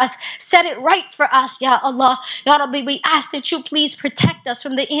organize it for us, set it right for us, Ya Allah. Ya Rabbi, we ask that you please protect us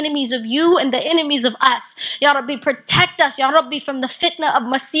from the enemies of you and the enemies of us. Ya Rabbi, protect us, Ya Rabbi, from the fitna of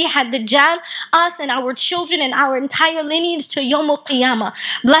Masih ad-Dajjal, us and our children and our entire lineage to Yawm al-Qiyamah.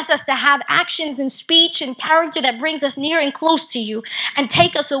 Bless us to have actions and speech and character that brings us near and close to you, and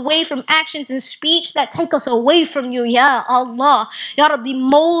take us away from actions and speech that take us away from you, Ya Allah. Ya Rabbi,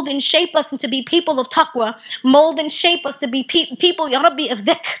 mold and shape us into be people of taqwa. Mold and shape us to be people, Ya Rabbi, of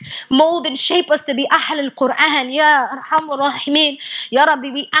dhikr. Mold and shape us to be Ahl al-Quran, Ya Arhamur Rahimin. Ya Rabbi,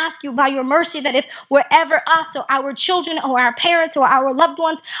 we ask you by your mercy that if wherever us or our children or our parents or our loved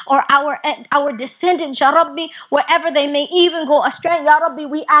ones or our descendants, Ya Rabbi, wherever they may even go astray, Ya Rabbi,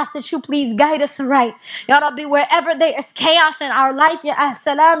 we ask that you please guide us right. Ya Rabbi, wherever there is chaos in our life, Ya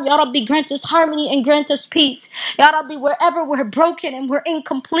As-Salam, Ya Rabbi, grant us harmony and grant us peace. Ya Rabbi, wherever we're broken and we're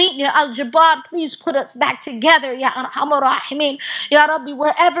incomplete, Ya Al-Jabbar, please put us back together, Ya Arhamur Rahimin. Ya Rabbi,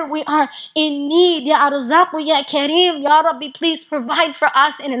 wherever we are in need, Ya Arzaq, Ya Kareem, Ya Rabbi, please provide for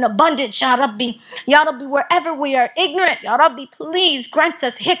us in an abundance, Ya Rabbi. Ya Rabbi, wherever we are ignorant, Ya Rabbi, please grant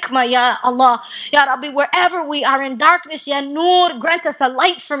us hikmah, Ya Allah. Ya Rabbi, wherever we are in darkness, Ya Noor, grant us a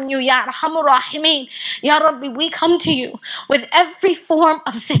light from you, Ya Arhamur Rahimin. Ya Rabbi, we come to you with every form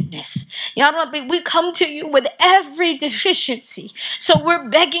of sickness. Ya Rabbi, we come to you with every deficiency. So we're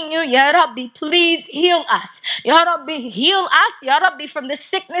begging you, Ya Rabbi, please heal us. Ya Rabbi, heal us, Ya Rabbi, from the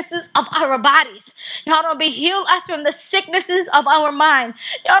sicknesses of our bodies. Ya Rabbi, heal us from the sicknesses of our mind.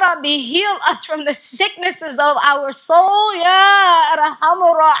 Ya Rabbi, heal us from the sicknesses of our soul. Ya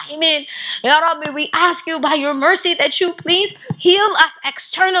Arhamur Rahimin. Ya Rabbi, we ask you by your mercy that you please heal us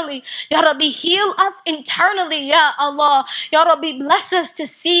externally. Ya Rabbi, heal us internally. Ya Allah. Ya Rabbi, bless us to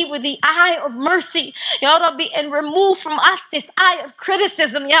see with the eye of mercy. Ya Rabbi, and remove from us this eye of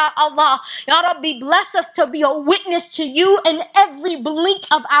criticism. Ya Allah. Ya Rabbi, bless us to be a witness to you in every blink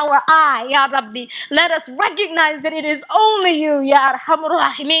of our eye. Ya Rabbi, let us recognize that it is only you. Ya Arhamur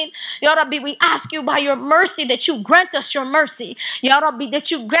Rahimin. Ya Rabbi, we ask you by your mercy that you grant us your mercy. Ya Rabbi,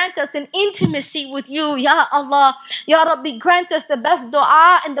 that you grant us an intimacy with you. Ya Allah. Ya Rabbi, grant us the best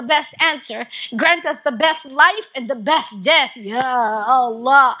dua and the best answer. Grant us the best life and the best death. Ya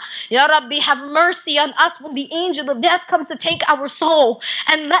Allah. Ya Rabbi, have mercy on us when the angel of death comes to take our soul.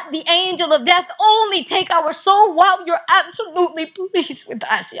 And let the angel of death only take our soul while you're absolutely pleased with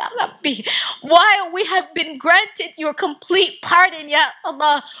us. Ya Rabbi. While we have been granted your complete pardon. Ya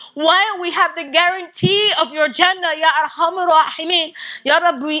Allah. While we have the guarantee of your Jannah. Ya Arhamur Rahimin. Ya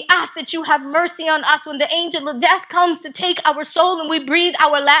Rabbi, we ask that you have mercy on us when the angel of death comes to take our soul and we breathe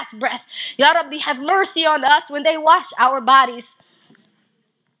our last breath. Ya Rabbi, have mercy on us when they wash our bodies.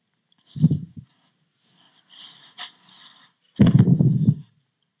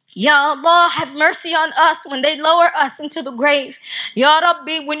 Ya Allah, have mercy on us when they lower us into the grave. Ya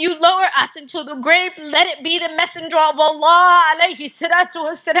Rabbi, when you lower us into the grave, let it be the messenger of Allah alayhi salatu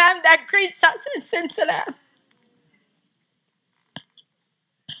wasalam that greets us and sends salam.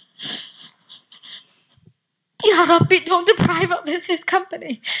 Ya Rabbi, don't deprive us of his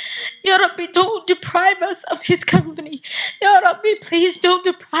company. Ya Rabbi, don't deprive us of his company. Ya Rabbi, please don't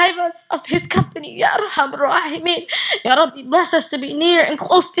deprive us of his company. Ya Arhamar Rahimin. Ya Rabbi, bless us to be near and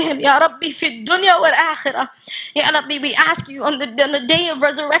close to him. Ya Rabbi, fi dunya wal akhirah. Ya Rabbi, we ask you on the day of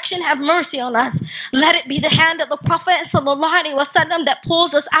resurrection, have mercy on us. Let it be the hand of the Prophet sallallahu alaihi wasallam that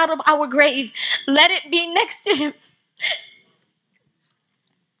pulls us out of our grave. Let it be next to him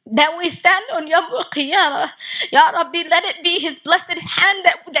that we stand on Yawm al-Qiyamah. Ya Rabbi, let it be his blessed hand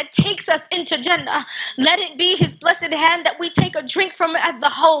that takes us into Jannah. Let it be his blessed hand that we take a drink from at the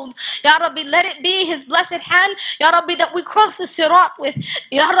hold. Ya Rabbi, let it be his blessed hand, Ya Rabbi, that we cross the Sirat with.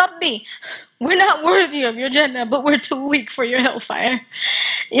 Ya Rabbi, we're not worthy of your Jannah, but we're too weak for your hellfire.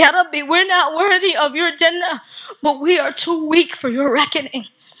 Ya Rabbi, we're not worthy of your Jannah, but we are too weak for your reckoning.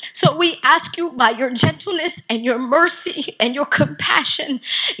 So we ask you by your gentleness and your mercy and your compassion,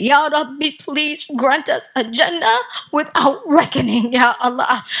 Ya Rabbi, please grant us a Jannah without reckoning, Ya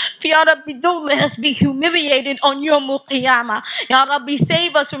Allah. Ya Rabbi, don't let us be humiliated on Yawm al-Qiyamah. Ya Rabbi,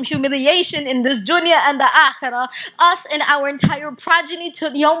 save us from humiliation in this dunya and the akhirah, us and our entire progeny to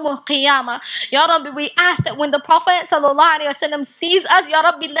Yawm al-Qiyamah. Ya Rabbi, we ask that when the Prophet sallallahu alaihi wasallam sees us, Ya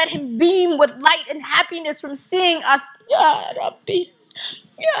Rabbi, let him beam with light and happiness from seeing us. Ya Rabbi.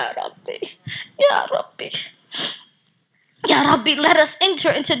 Ya Rabbi, Ya Rabbi, Ya Rabbi, let us enter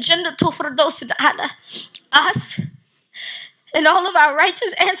into Jannatul Firdaus al-A'la. Us and all of our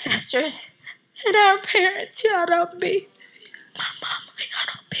righteous ancestors and our parents, Ya Rabbi. My mama, Ya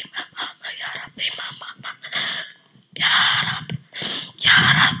Rabbi, my mama, Ya Rabbi, my mama. Ya Rabbi, Ya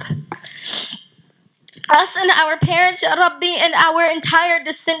Rabbi. Us and our parents, Ya Rabbi, and our entire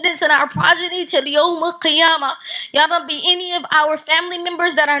descendants and our progeny till Yawm al-Qiyamah. Ya Rabbi, any of our family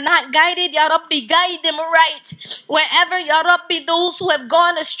members that are not guided, Ya Rabbi, guide them right. Wherever, Ya Rabbi, those who have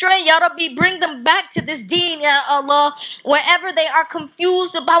gone astray, Ya Rabbi, bring them back to this deen, Ya Allah. Wherever they are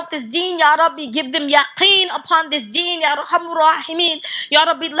confused about this deen, Ya Rabbi, give them yaqeen upon this deen, Ya Arhamur Rahimin. Ya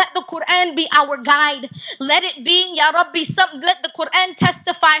Rabbi, let the Quran be our guide. Let it be, Ya Rabbi, let the Quran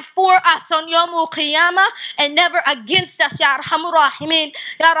testify for us on Yawm al-Qiyamah and never against us, Ya Arhamur Rahimin.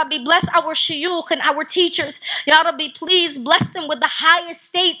 Ya Rabbi, bless our shuyukh and our teachers. Ya Rabbi, please bless them with the highest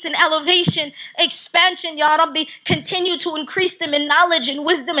states and elevation, expansion. Ya Rabbi, continue to increase them in knowledge and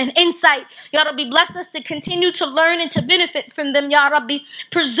wisdom and insight. Ya Rabbi, bless us to continue to learn and to benefit from them. Ya Rabbi,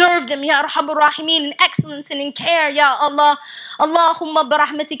 preserve them, Ya Arhamur Rahimin, in excellence and in care, Ya Allah. Allahumma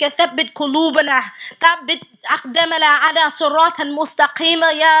birahmatika thabbit qulubana, thabbit aqdamana ala siratan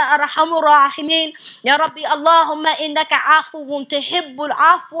mustaqima, Ya Arhamur Rahimin. Ya Rabbi, Allahumma innaka afuun tuhibbul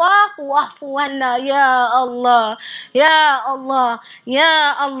afwa wa'fu anna. Ya Allah, Ya Allah,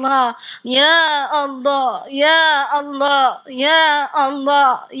 Ya Allah, Ya Allah, Ya Allah, Ya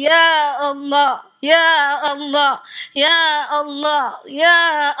Allah, Ya Allah, Ya Allah, Ya Allah,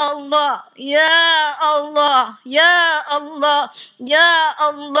 Ya Allah, Ya Allah, Ya Allah, Ya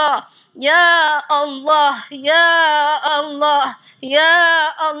Allah, Ya Allah, Ya Allah, Ya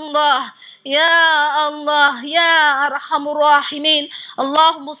Allah, Ya Allah, Ya Arhamur Rahimin.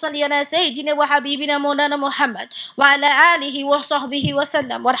 Allahumma salli ala Sayyidina wa Habibina Maulana Muhammad wa ala alihi wa sahbihi wa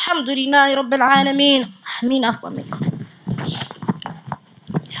sallam. Walhamdulillahi Rabbil Alamin. Amin. Afwan minkum.